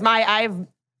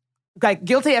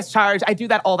guilty as charged. I do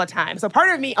that all the time. So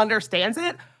part of me understands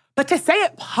it, but to say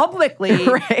it publicly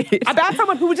Right. about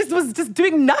someone who was just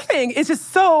doing nothing is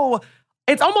just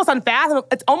it's almost unfathomable.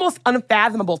 It's almost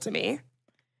unfathomable to me.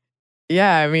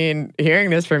 Yeah, I mean, hearing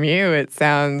this from you, it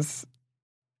sounds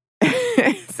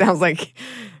like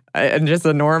just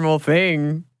a normal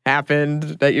thing happened,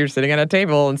 that you're sitting at a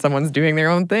table and someone's doing their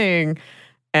own thing,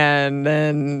 and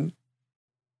then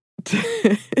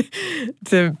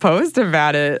to post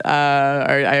about it, or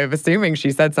I'm assuming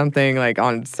she said something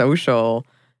on social.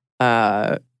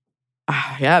 Yeah,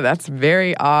 that's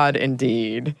very odd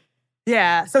indeed.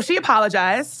 Yeah, so she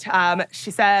apologized.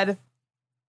 She said,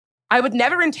 "I would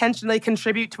never intentionally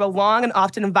contribute to a long and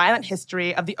often violent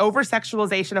history of the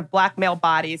over-sexualization of Black male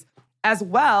bodies, as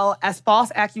well as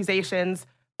false accusations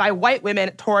by white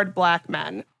women toward Black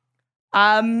men."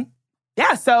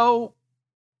 Yeah, so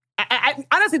I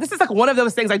honestly, this is one of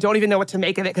those things I don't even know what to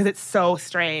make of it, because it's so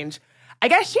strange. I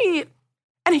guess she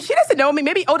doesn't know me.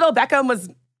 Maybe Odell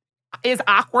Beckham is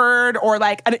awkward or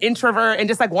an introvert and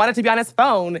just wanted to be on his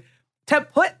phone. To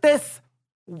put this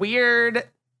weird,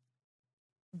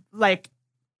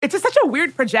 it's just such a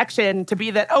weird projection to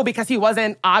be that, oh, because he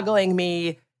wasn't ogling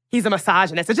me, he's a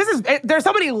misogynist. There's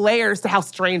so many layers to how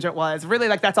strange it was. Really,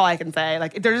 that's all I can say.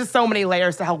 There's just so many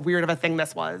layers to how weird of a thing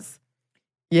this was.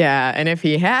 Yeah, and if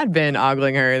he had been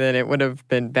ogling her, then it would have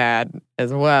been bad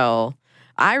as well.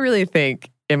 I really think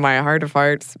in my heart of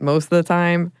hearts, most of the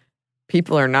time,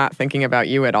 people are not thinking about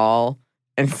you at all.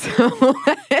 And so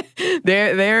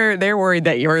they're worried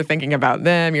that you're thinking about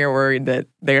them. You're worried that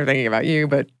they're thinking about you,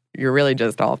 but you're really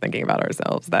just all thinking about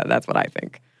ourselves. That's what I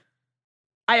think.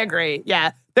 I agree.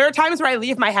 Yeah. There are times where I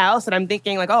leave my house and I'm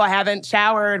thinking like, oh, I haven't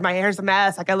showered. My hair's a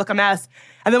mess. Like I look a mess.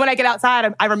 And then when I get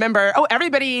outside, I remember, oh,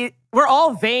 everybody, we're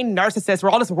all vain narcissists. We're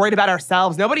all just worried about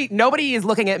ourselves. Nobody is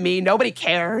looking at me. Nobody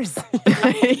cares.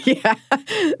 Yeah.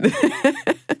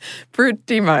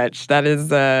 Pretty much. That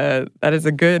is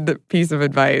a good piece of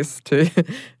advice to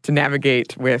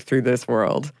navigate with through this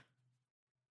world.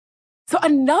 So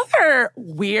another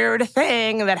weird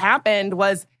thing that happened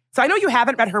was, so I know you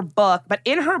haven't read her book, but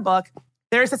in her book,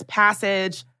 there's this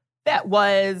passage that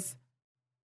was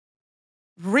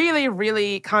really,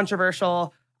 really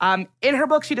controversial. In her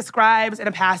book, she describes in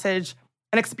a passage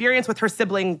an experience with her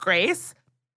sibling, Grace.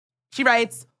 She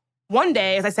writes, "One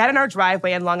day, as I sat in our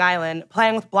driveway in Long Island,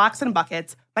 playing with blocks and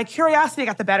buckets, my curiosity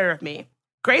got the better of me.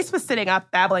 Grace was sitting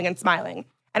up, babbling and smiling,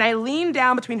 and I leaned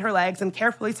down between her legs and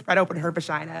carefully spread open her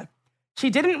vagina. She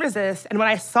didn't resist, and when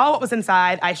I saw what was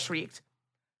inside, I shrieked.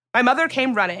 My mother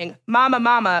came running. Mama,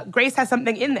 Mama, Grace has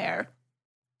something in there.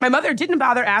 My mother didn't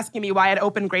bother asking me why I'd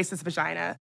opened Grace's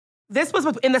vagina. This was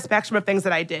within the spectrum of things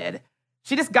that I did.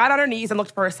 She just got on her knees and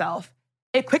looked for herself.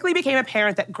 It quickly became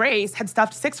apparent that Grace had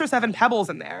stuffed 6 or 7 pebbles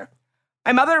in there.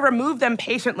 My mother removed them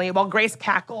patiently while Grace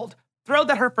cackled, thrilled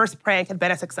that her first prank had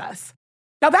been a success."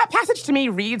 Now, that passage to me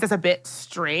reads as a bit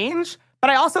strange, but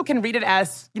I also can read it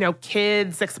as,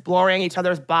 kids exploring each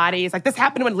other's bodies. Like, this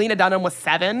happened when Lena Dunham was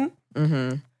 7.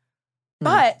 Mm-hmm.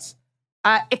 But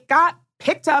it got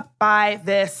picked up by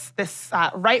this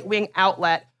right-wing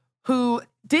outlet who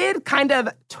did kind of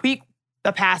tweak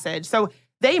the passage. So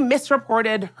they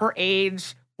misreported her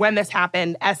age when this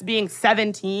happened as being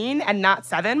 17 and not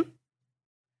 7.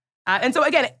 And so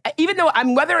again, even though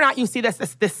whether or not you see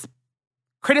this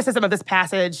criticism of this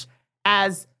passage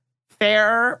as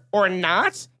fair or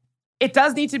not, it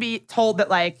does need to be told that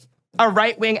like a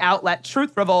right-wing outlet,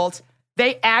 Truth Revolt,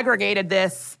 they aggregated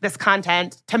this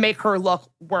content to make her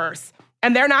look worse.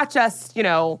 And they're not just,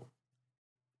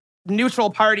 neutral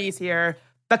parties here.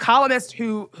 The columnist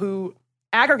who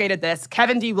aggregated this,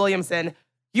 Kevin D. Williamson,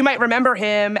 you might remember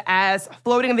him as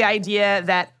floating the idea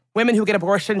that women who get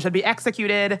abortion should be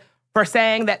executed, for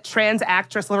saying that trans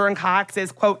actress Laverne Cox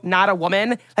is, quote, not a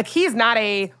woman. Like, he's not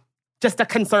just a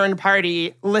concerned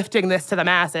party lifting this to the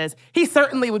masses. He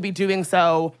certainly would be doing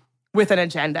so with an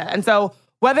agenda. And so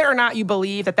whether or not you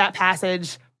believe that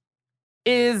passage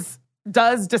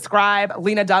does describe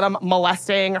Lena Dunham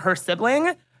molesting her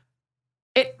sibling,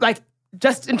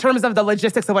 just in terms of the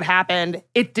logistics of what happened,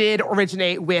 it did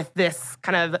originate with this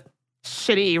kind of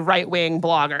shitty right-wing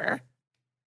blogger.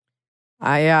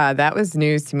 That was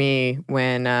news to me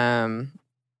when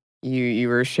you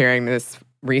were sharing this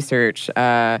research.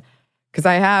 Because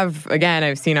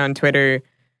I've seen on Twitter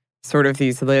sort of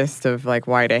these lists of like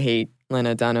why to hate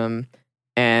Lena Dunham.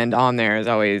 And on there is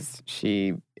always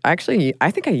I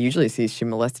think I usually see she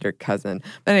molested her cousin.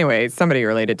 But anyway, it's somebody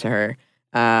related to her.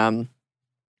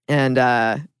 And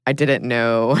I didn't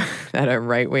know that a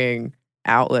right-wing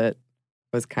outlet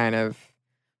was kind of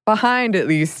behind at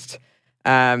least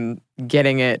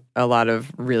getting it a lot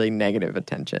of really negative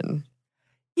attention.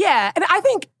 Yeah, and I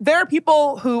think there are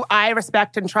people who I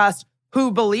respect and trust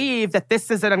who believe that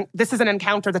this is an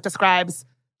encounter that describes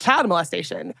child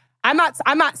molestation. I'm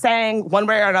not saying one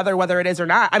way or another whether it is or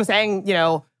not. I'm saying,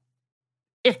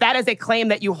 if that is a claim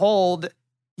that you hold,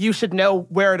 you should know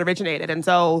where it originated. And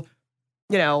so,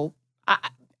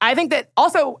 I think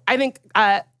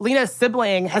Lena's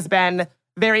sibling has been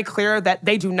very clear that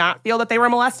they do not feel that they were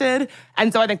molested.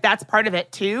 And so I think that's part of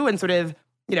it too. And sort of,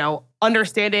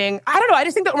 understanding, I don't know, I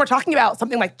just think that when we're talking about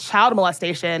something like child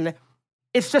molestation,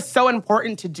 it's just so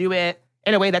important to do it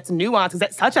in a way that's nuanced because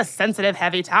it's such a sensitive,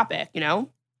 heavy topic,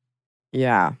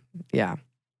 Yeah.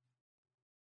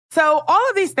 So all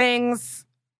of these things,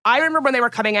 I remember when they were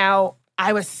coming out,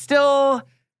 I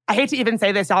hate to even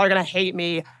say this, y'all are going to hate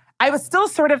me. I was still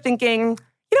sort of thinking,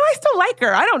 I still like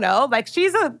her. I don't know. Like,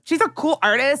 she's a cool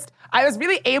artist. I was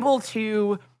really able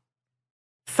to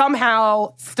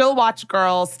somehow still watch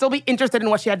Girls, still be interested in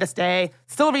what she had to say,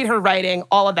 still read her writing,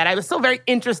 all of that. I was still very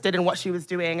interested in what she was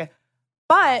doing.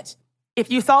 But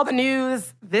if you saw the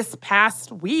news this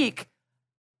past week,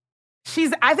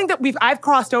 I think that I've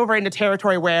crossed over into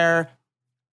territory where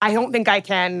I don't think I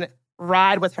can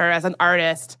ride with her as an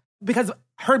artist because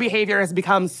her behavior has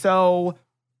become so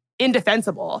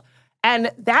indefensible.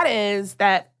 And that is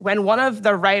that when one of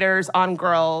the writers on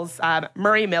Girls,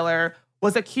 Murray Miller,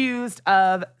 was accused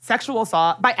of sexual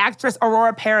assault by actress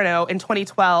Aurora Perrineau in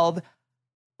 2012,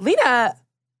 Lena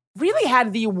really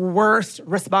had the worst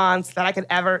response that I could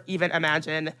ever even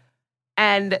imagine.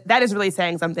 And that is really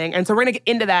saying something. And so we're going to get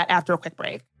into that after a quick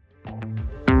break.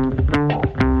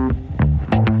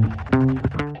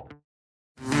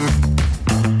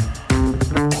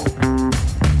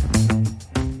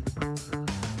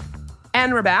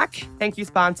 And we're back. Thank you,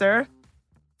 sponsor.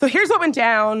 So here's what went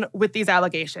down with these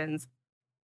allegations.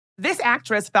 This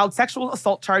actress filed sexual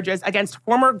assault charges against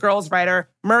former Girls writer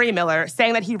Murray Miller,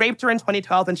 saying that he raped her in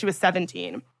 2012 when she was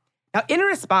 17. Now, in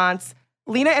response,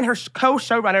 Lena and her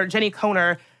co-showrunner, Jenny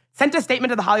Koner, sent a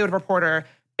statement to The Hollywood Reporter,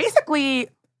 basically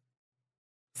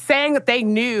saying that they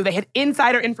knew they had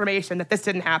insider information that this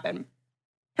didn't happen.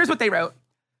 Here's what they wrote.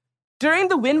 During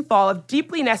the windfall of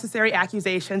deeply necessary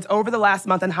accusations over the last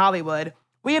month in Hollywood,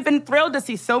 we have been thrilled to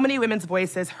see so many women's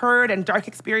voices heard and dark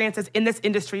experiences in this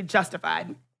industry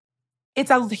justified.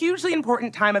 It's a hugely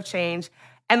important time of change,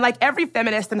 and like every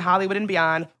feminist in Hollywood and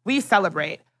beyond, we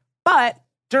celebrate. But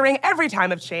during every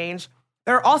time of change,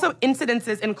 there are also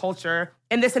incidences in culture,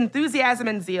 in this enthusiasm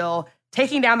and zeal,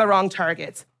 taking down the wrong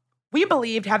targets. We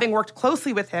believed, having worked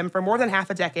closely with him for more than half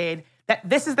a decade, that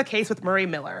this is the case with Murray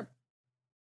Miller.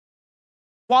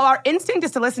 While our instinct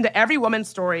is to listen to every woman's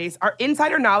stories, our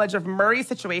insider knowledge of Murray's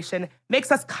situation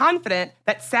makes us confident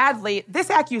that, sadly, this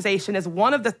accusation is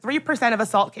one of the 3% of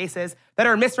assault cases that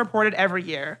are misreported every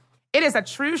year. It is a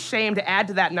true shame to add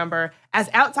to that number, as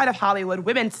outside of Hollywood,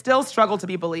 women still struggle to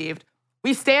be believed.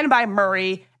 We stand by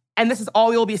Murray, and this is all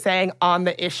we will be saying on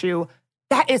the issue.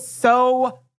 That is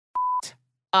so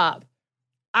up.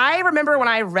 I remember when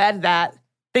I read that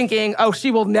thinking, oh,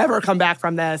 she will never come back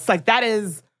from this. Like, that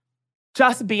is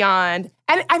just beyond.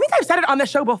 And I think I've said it on the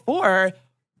show before.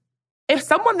 If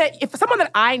someone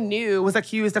that I knew was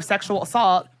accused of sexual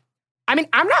assault, I mean,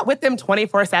 I'm not with them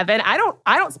 24/7.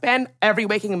 I don't spend every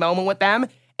waking moment with them.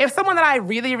 If someone that I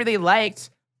really, really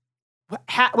liked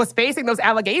was facing those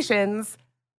allegations,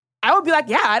 I would be like,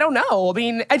 yeah, I don't know. I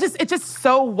mean, it's just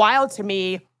so wild to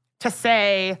me to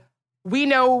say we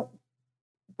know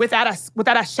without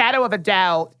a shadow of a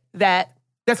doubt that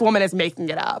this woman is making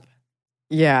it up.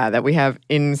 Yeah, that we have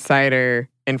insider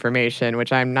information,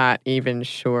 which I'm not even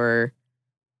sure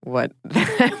what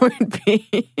that would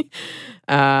be.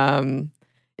 I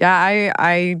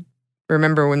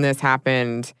remember when this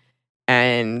happened,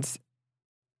 and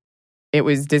it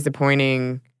was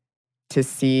disappointing to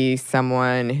see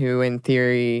someone who, in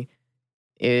theory,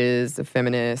 is a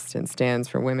feminist and stands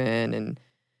for women and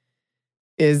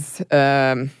is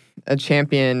a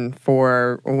champion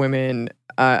for women.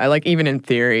 I like, even in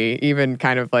theory, even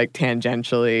kind of like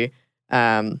tangentially,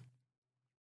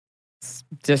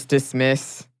 just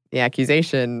dismiss the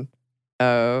accusation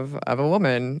of a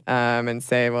woman and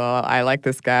say, well, I like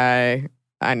this guy.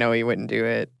 I know he wouldn't do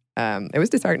it. It was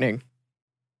disheartening.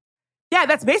 Yeah,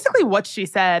 that's basically what she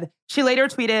said. She later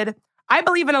tweeted, I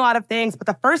believe in a lot of things, but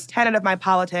the first tenet of my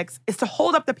politics is to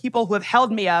hold up the people who have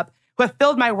held me up, who have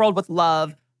filled my world with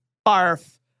love.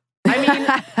 Barf.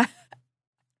 I mean,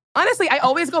 honestly, I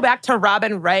always go back to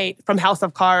Robin Wright from House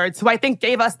of Cards, who I think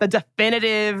gave us the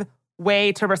definitive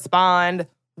way to respond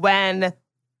when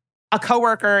a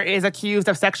coworker is accused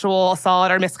of sexual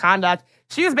assault or misconduct.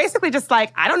 She was basically just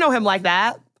like, I don't know him like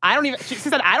that. She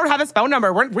said, I don't have his phone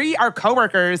number. We are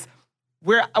coworkers.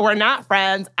 We're not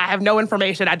friends. I have no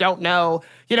information. I don't know.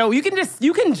 You know, you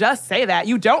can just say that.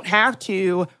 You don't have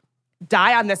to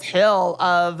die on this hill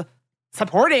of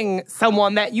supporting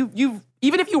someone that you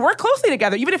even if you work closely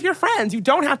together, even if you're friends, you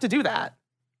don't have to do that.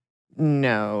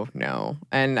 No.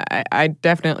 And I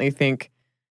definitely think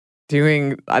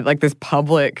doing like this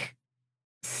public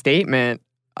statement,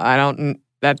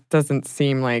 that doesn't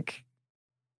seem like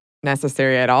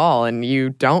necessary at all. And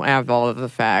you don't have all of the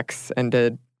facts, and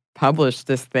to publish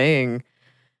this thing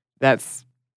that's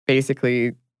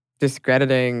basically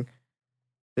discrediting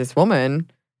this woman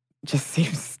just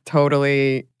seems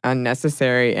totally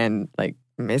unnecessary and like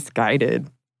misguided.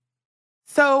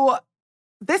 So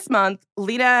this month,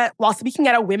 Lena, while speaking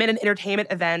at a women in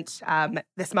entertainment event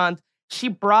this month, she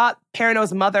brought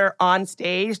Perrineau's mother on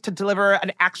stage to deliver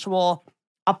an actual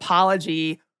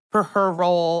apology for her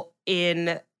role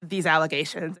in these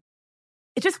allegations.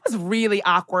 It just was really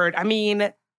awkward. I mean,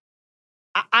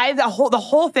 the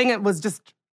whole thing was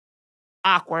just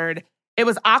awkward. It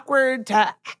was awkward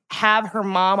to have her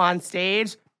mom on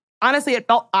stage. Honestly, it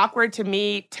felt awkward to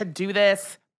me to do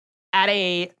this at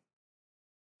a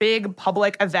big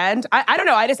public event. I don't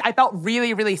know. I felt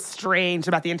really, really strange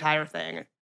about the entire thing.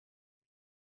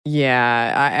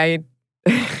 Yeah,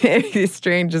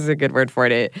 strange is a good word for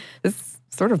it. This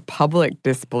sort of public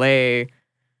display,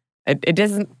 it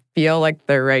doesn't feel like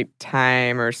the right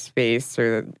time or space,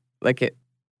 or like it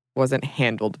wasn't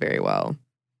handled very well.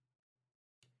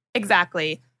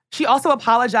 Exactly. She also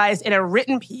apologized in a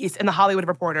written piece in The Hollywood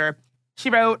Reporter. She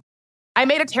wrote, "I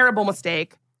made a terrible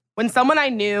mistake. When someone I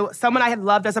knew, someone I had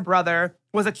loved as a brother,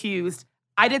 was accused,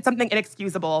 I did something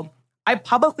inexcusable. I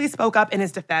publicly spoke up in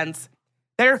his defense.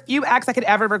 There are few acts I could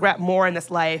ever regret more in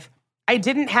this life. I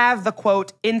didn't have the,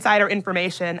 quote, insider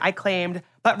information I claimed,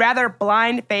 but rather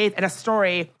blind faith in a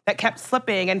story that kept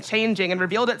slipping and changing and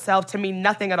revealed itself to mean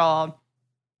nothing at all.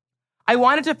 I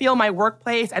wanted to feel my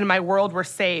workplace and my world were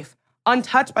safe,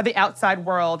 untouched by the outside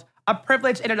world, a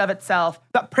privilege in and of itself,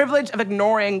 but privilege of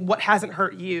ignoring what hasn't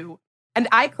hurt you. And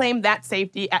I claimed that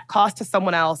safety at cost to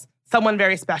someone else, someone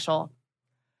very special."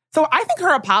 So I think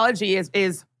her apology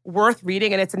is worth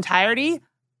reading in its entirety.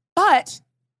 But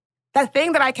the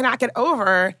thing that I cannot get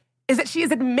over is that she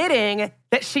is admitting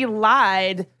that she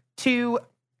lied to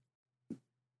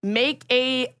make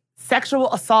a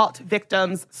sexual assault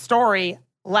victim's story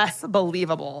less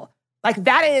believable. Like,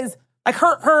 that is, like,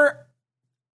 her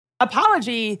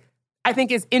apology, I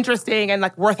think, is interesting and,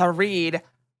 like, worth a read.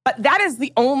 But that is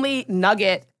the only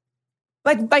nugget.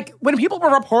 Like when people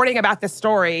were reporting about this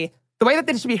story, the way that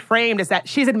this should be framed is that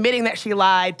she's admitting that she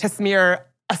lied to smear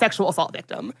a sexual assault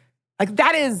victim. Like,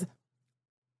 that is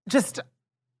just,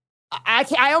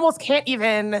 I almost can't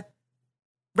even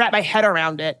wrap my head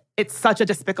around it. It's such a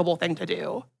despicable thing to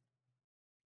do.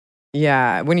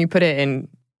 Yeah, when you put it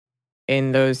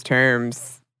in those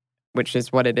terms, which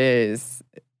is what it is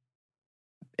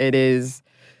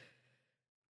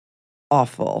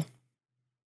awful.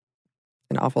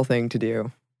 An awful thing to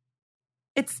do.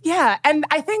 Yeah, and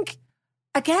I think,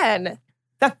 again,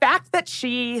 the fact that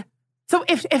so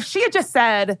if she had just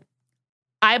said,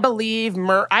 I believe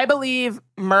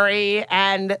Murray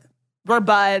and we're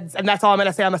buds, and that's all I'm going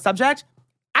to say on the subject,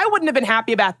 I wouldn't have been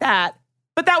happy about that.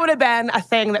 But that would have been a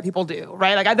thing that people do,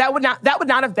 right? Like, that would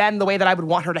not have been the way that I would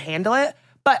want her to handle it,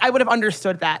 but I would have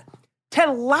understood that.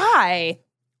 To lie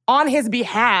on his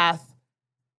behalf,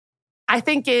 I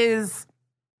think is,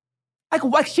 like,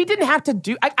 what she didn't have to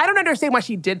do. I don't understand why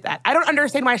she did that. I don't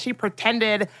understand why she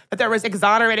pretended that there was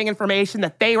exonerating information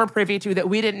that they were privy to that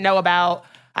we didn't know about,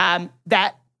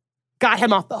 that got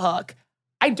him off the hook.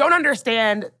 I don't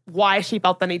understand why she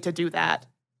felt the need to do that.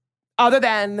 Other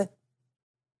than,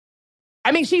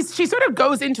 I mean, she sort of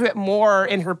goes into it more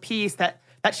in her piece that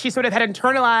she sort of had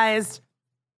internalized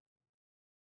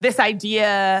this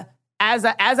idea as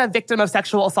a victim of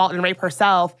sexual assault and rape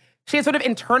herself. She had sort of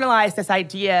internalized this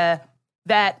idea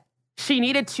that she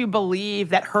needed to believe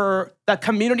that the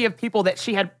community of people that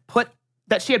she had put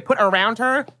around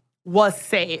her was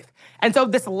safe. And so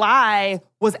this lie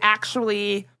was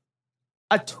actually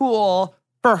a tool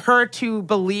for her to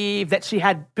believe that she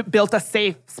had built a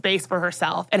safe space for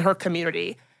herself and her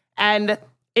community. And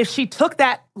if she took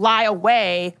that lie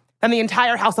away, then the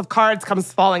entire house of cards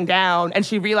comes falling down, and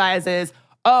she realizes,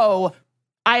 oh,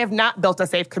 I have not built a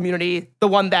safe community, the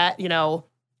one that,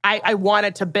 I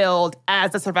wanted to build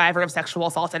as a survivor of sexual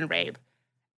assault and rape.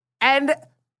 And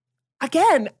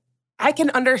again, I can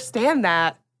understand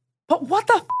that, but what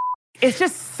the it's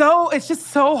just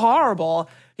so horrible.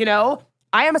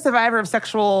 I am a survivor of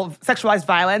sexualized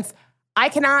violence. I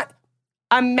cannot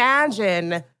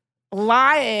imagine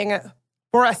lying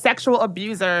for a sexual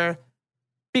abuser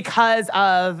because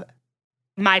of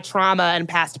my trauma and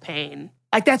past pain.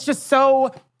 Like, that's just so,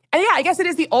 and yeah, I guess it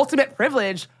is the ultimate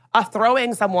privilege of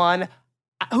throwing someone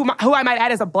who I might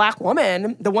add is a Black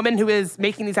woman. The woman who is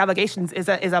making these allegations is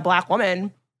a Black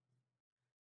woman.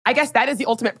 I guess that is the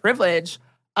ultimate privilege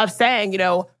of saying,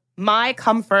 my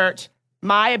comfort,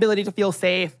 my ability to feel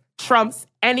safe trumps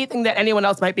anything that anyone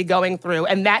else might be going through,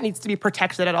 and that needs to be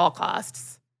protected at all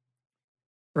costs.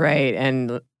 Right,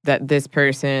 and that this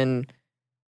person,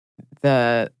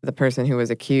 the person who was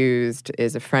accused,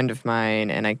 is a friend of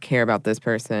mine, and I care about this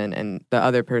person, and the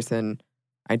other person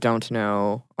I don't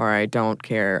know or I don't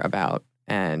care about,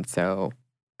 and so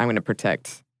I'm going to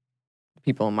protect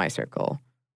people in my circle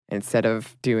instead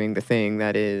of doing the thing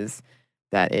that is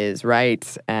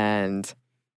right, and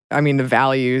I mean the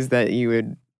values that you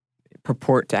would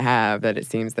purport to have, that it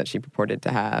seems that she purported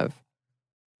to have.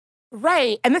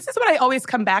 Right, and this is what I always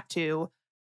come back to.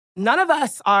 None of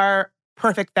us are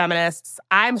perfect feminists.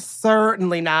 I'm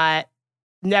certainly not,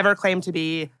 never claim to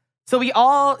be. So we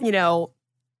all need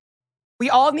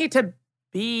to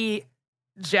be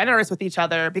generous with each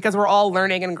other because we're all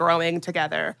learning and growing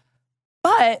together.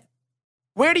 But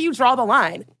where do you draw the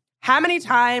line? How many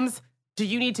times do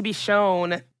you need to be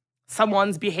shown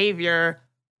someone's behavior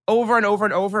over and over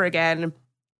and over again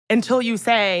until you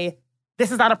say,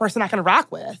 this is not a person I can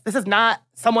rock with. This is not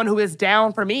someone who is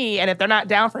down for me. And if they're not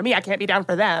down for me, I can't be down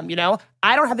for them, you know?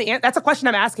 I don't have the answer. That's a question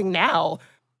I'm asking now.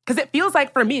 Because it feels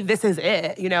like for me, this is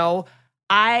it, you know?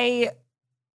 I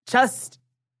just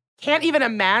can't even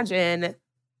imagine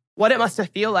what it must have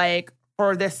feel like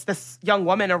for this young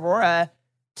woman, Aurora,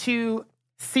 to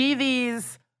see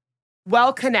these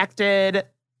well-connected,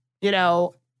 you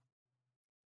know,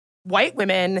 white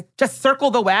women just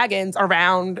circle the wagons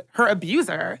around her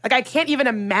abuser. Like, I can't even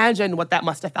imagine what that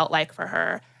must have felt like for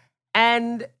her.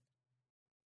 And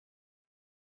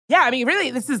yeah, I mean, really,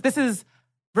 this is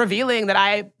revealing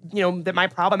that that my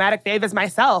problematic fave is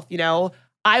myself, you know.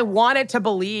 I wanted to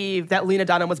believe that Lena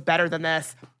Dunham was better than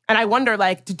this. And I wonder,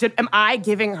 like, am I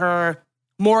giving her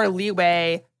more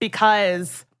leeway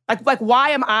because, like,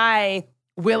 why was I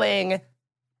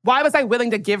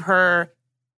willing to give her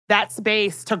that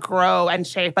space to grow and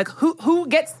shape? Like, who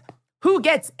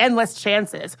gets endless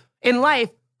chances in life?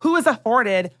 Who is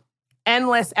afforded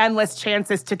endless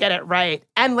chances to get it right,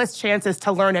 endless chances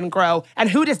to learn and grow, and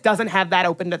who just doesn't have that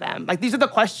open to them? Like, these are the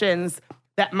questions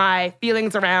that my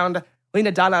feelings around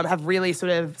Lena Dunham have really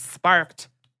sort of sparked.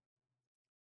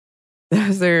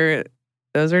 Those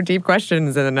are deep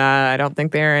questions, and I don't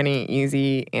think there are any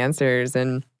easy answers,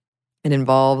 and it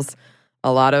involves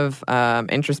a lot of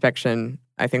introspection.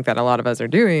 I think that a lot of us are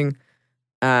doing,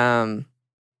 and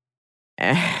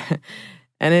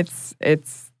it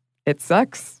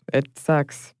sucks. It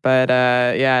sucks, but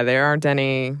yeah,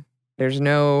 there's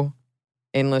no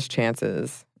endless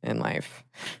chances in life.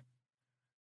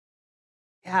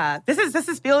 Yeah,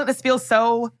 this feels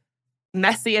so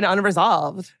messy and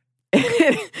unresolved.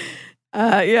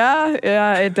 Yeah,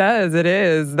 it does. It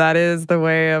is. That is the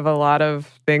way of a lot of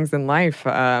things in life.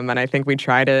 And I think we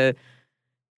try to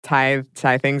tie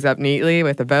things up neatly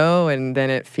with a bow, and then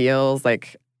it feels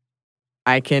like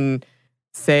I can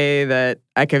say that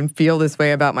I can feel this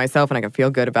way about myself and I can feel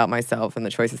good about myself and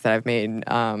the choices that I've made.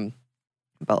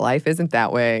 But life isn't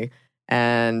that way.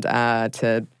 And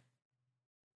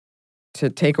to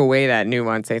take away that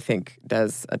nuance, I think,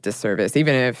 does a disservice,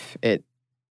 even if it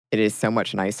is so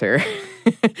much nicer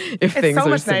if things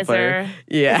are simpler. Nicer.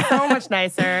 Yeah. It's so much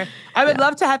nicer. I would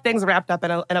love to have things wrapped up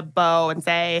in a bow and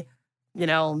say, you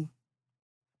know,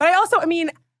 but I also, I mean,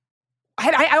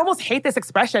 I almost hate this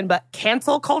expression, but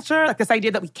cancel culture, like this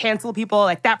idea that we cancel people,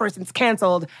 like that person's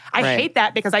canceled. I hate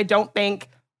that because I don't think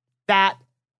that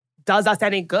does us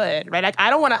any good, right? Like, I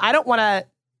don't want to,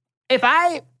 if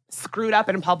I screwed up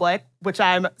in public, which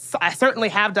I certainly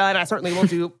have done, I certainly will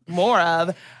do more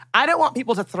of, I don't want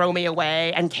people to throw me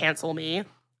away and cancel me.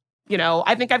 You know,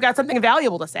 I think I've got something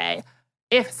valuable to say.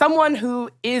 If someone who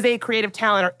is a creative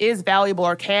talent or is valuable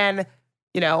or can,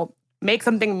 you know, make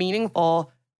something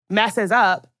meaningful messes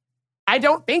up, I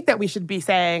don't think that we should be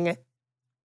saying,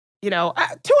 you know,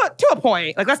 to a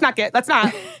point. Like, let's not get out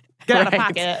of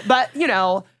pocket. But, you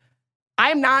know,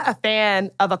 I'm not a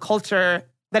fan of a culture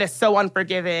that is so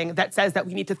unforgiving that says that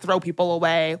we need to throw people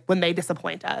away when they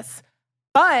disappoint us.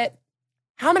 But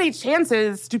how many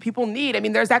chances do people need? I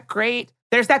mean, there's that great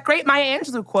Maya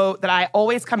Angelou quote that I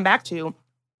always come back to.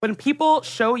 When people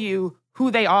show you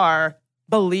who they are,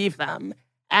 believe them.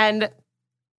 And,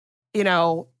 you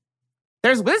know,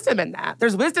 there's wisdom in that.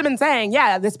 There's wisdom in saying,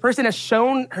 yeah, this person has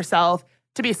shown herself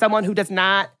to be someone who does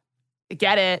not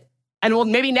get it and will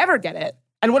maybe never get it.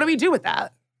 And what do we do with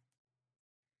that?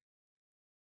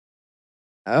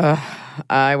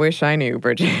 I wish I knew,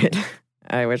 Bridget.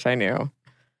 I wish I knew.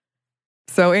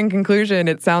 So in conclusion,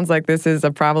 it sounds like this is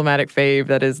a problematic fave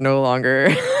that is no longer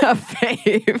a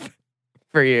fave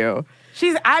for you.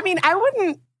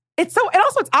 It's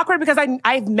awkward because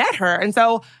I've met her. And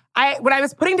so when I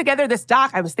was putting together this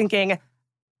doc, I was thinking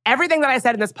everything that I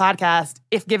said in this podcast,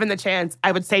 if given the chance,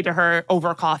 I would say to her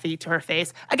over coffee to her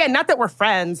face. Again, not that we're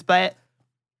friends, but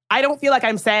I don't feel like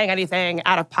I'm saying anything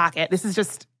out of pocket. This is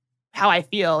just how I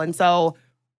feel. And so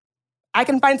I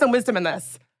can find some wisdom in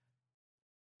this.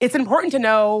 It's important to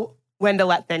know when to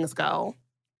let things go.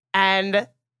 And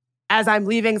as I'm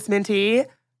leaving Sminty,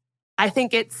 I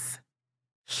think it's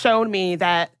shown me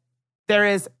that there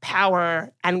is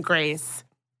power and grace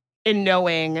in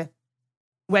knowing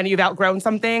when you've outgrown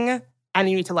something and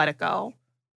you need to let it go.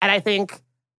 And I think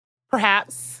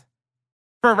perhaps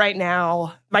for right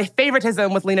now, my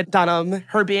favoritism with Lena Dunham,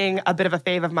 her being a bit of a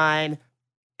fave of mine,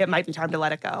 it might be time to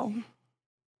let it go.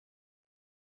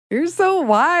 You're so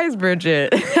wise, Bridget.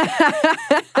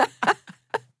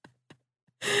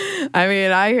 I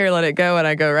mean, I hear "Let It Go" and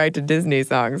I go right to Disney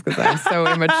songs because I'm so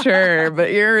immature.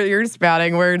 But you're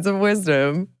spouting words of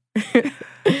wisdom.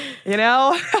 You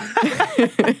know,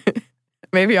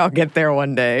 Maybe I'll get there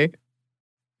one day.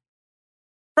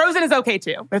 Frozen is okay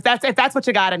too. If that's what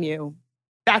you got in you,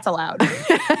 that's allowed.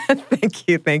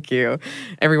 Thank you.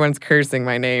 Everyone's cursing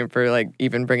my name for like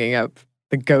even bringing up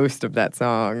the ghost of that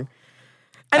song.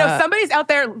 I know somebody's out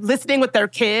there listening with their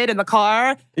kid in the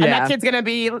car, and that kid's gonna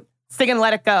be singing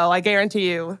 "Let It Go." I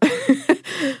guarantee you.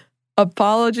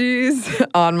 Apologies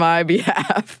on my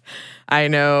behalf. I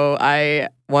know I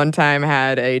one time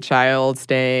had a child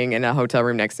staying in a hotel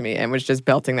room next to me and was just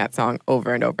belting that song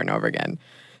over and over and over again.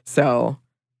 So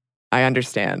I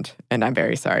understand, and I'm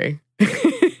very sorry.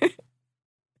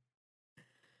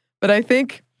 But I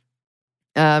think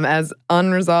as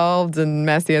unresolved and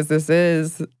messy as this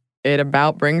is, it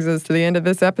about brings us to the end of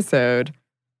this episode.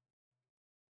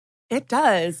 It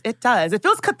does. It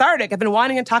feels cathartic. I've been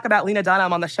wanting to talk about Lena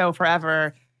Dunham on the show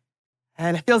forever.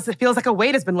 And it feels like a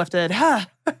weight has been lifted.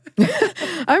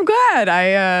 I'm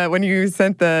glad. When you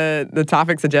sent the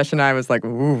topic suggestion, I was like,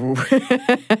 ooh,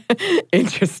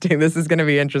 interesting. This is going to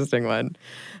be an interesting one.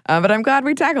 But I'm glad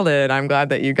we tackled it. I'm glad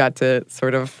that you got to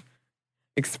sort of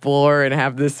explore and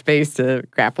have this space to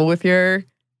grapple with your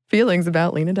feelings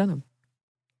about Lena Dunham.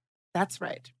 That's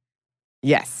right.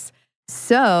 Yes.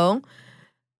 So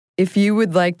if you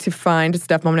would like to find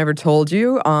Stuff Mom Never Told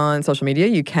You on social media,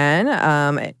 you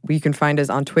can. You can find us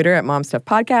on Twitter at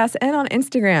MomStuffPodcast and on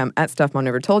Instagram at Stuff Mom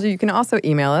Never Told You. You can also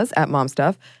email us at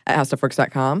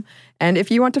momstuff@howstuffworks.com. And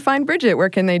if you want to find Bridget, where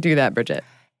can they do that, Bridget?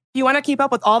 If you want to keep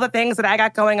up with all the things that I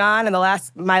got going on in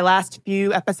my last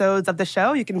few episodes of the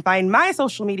show, you can find my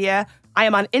social media. I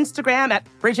am on Instagram at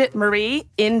Bridget Marie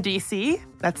in DC.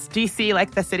 That's DC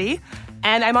like the city.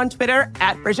 And I'm on Twitter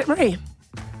at Bridget Marie.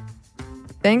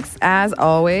 Thanks, as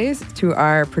always, to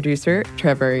our producer,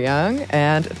 Trevor Young.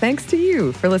 And thanks to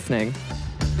you for listening.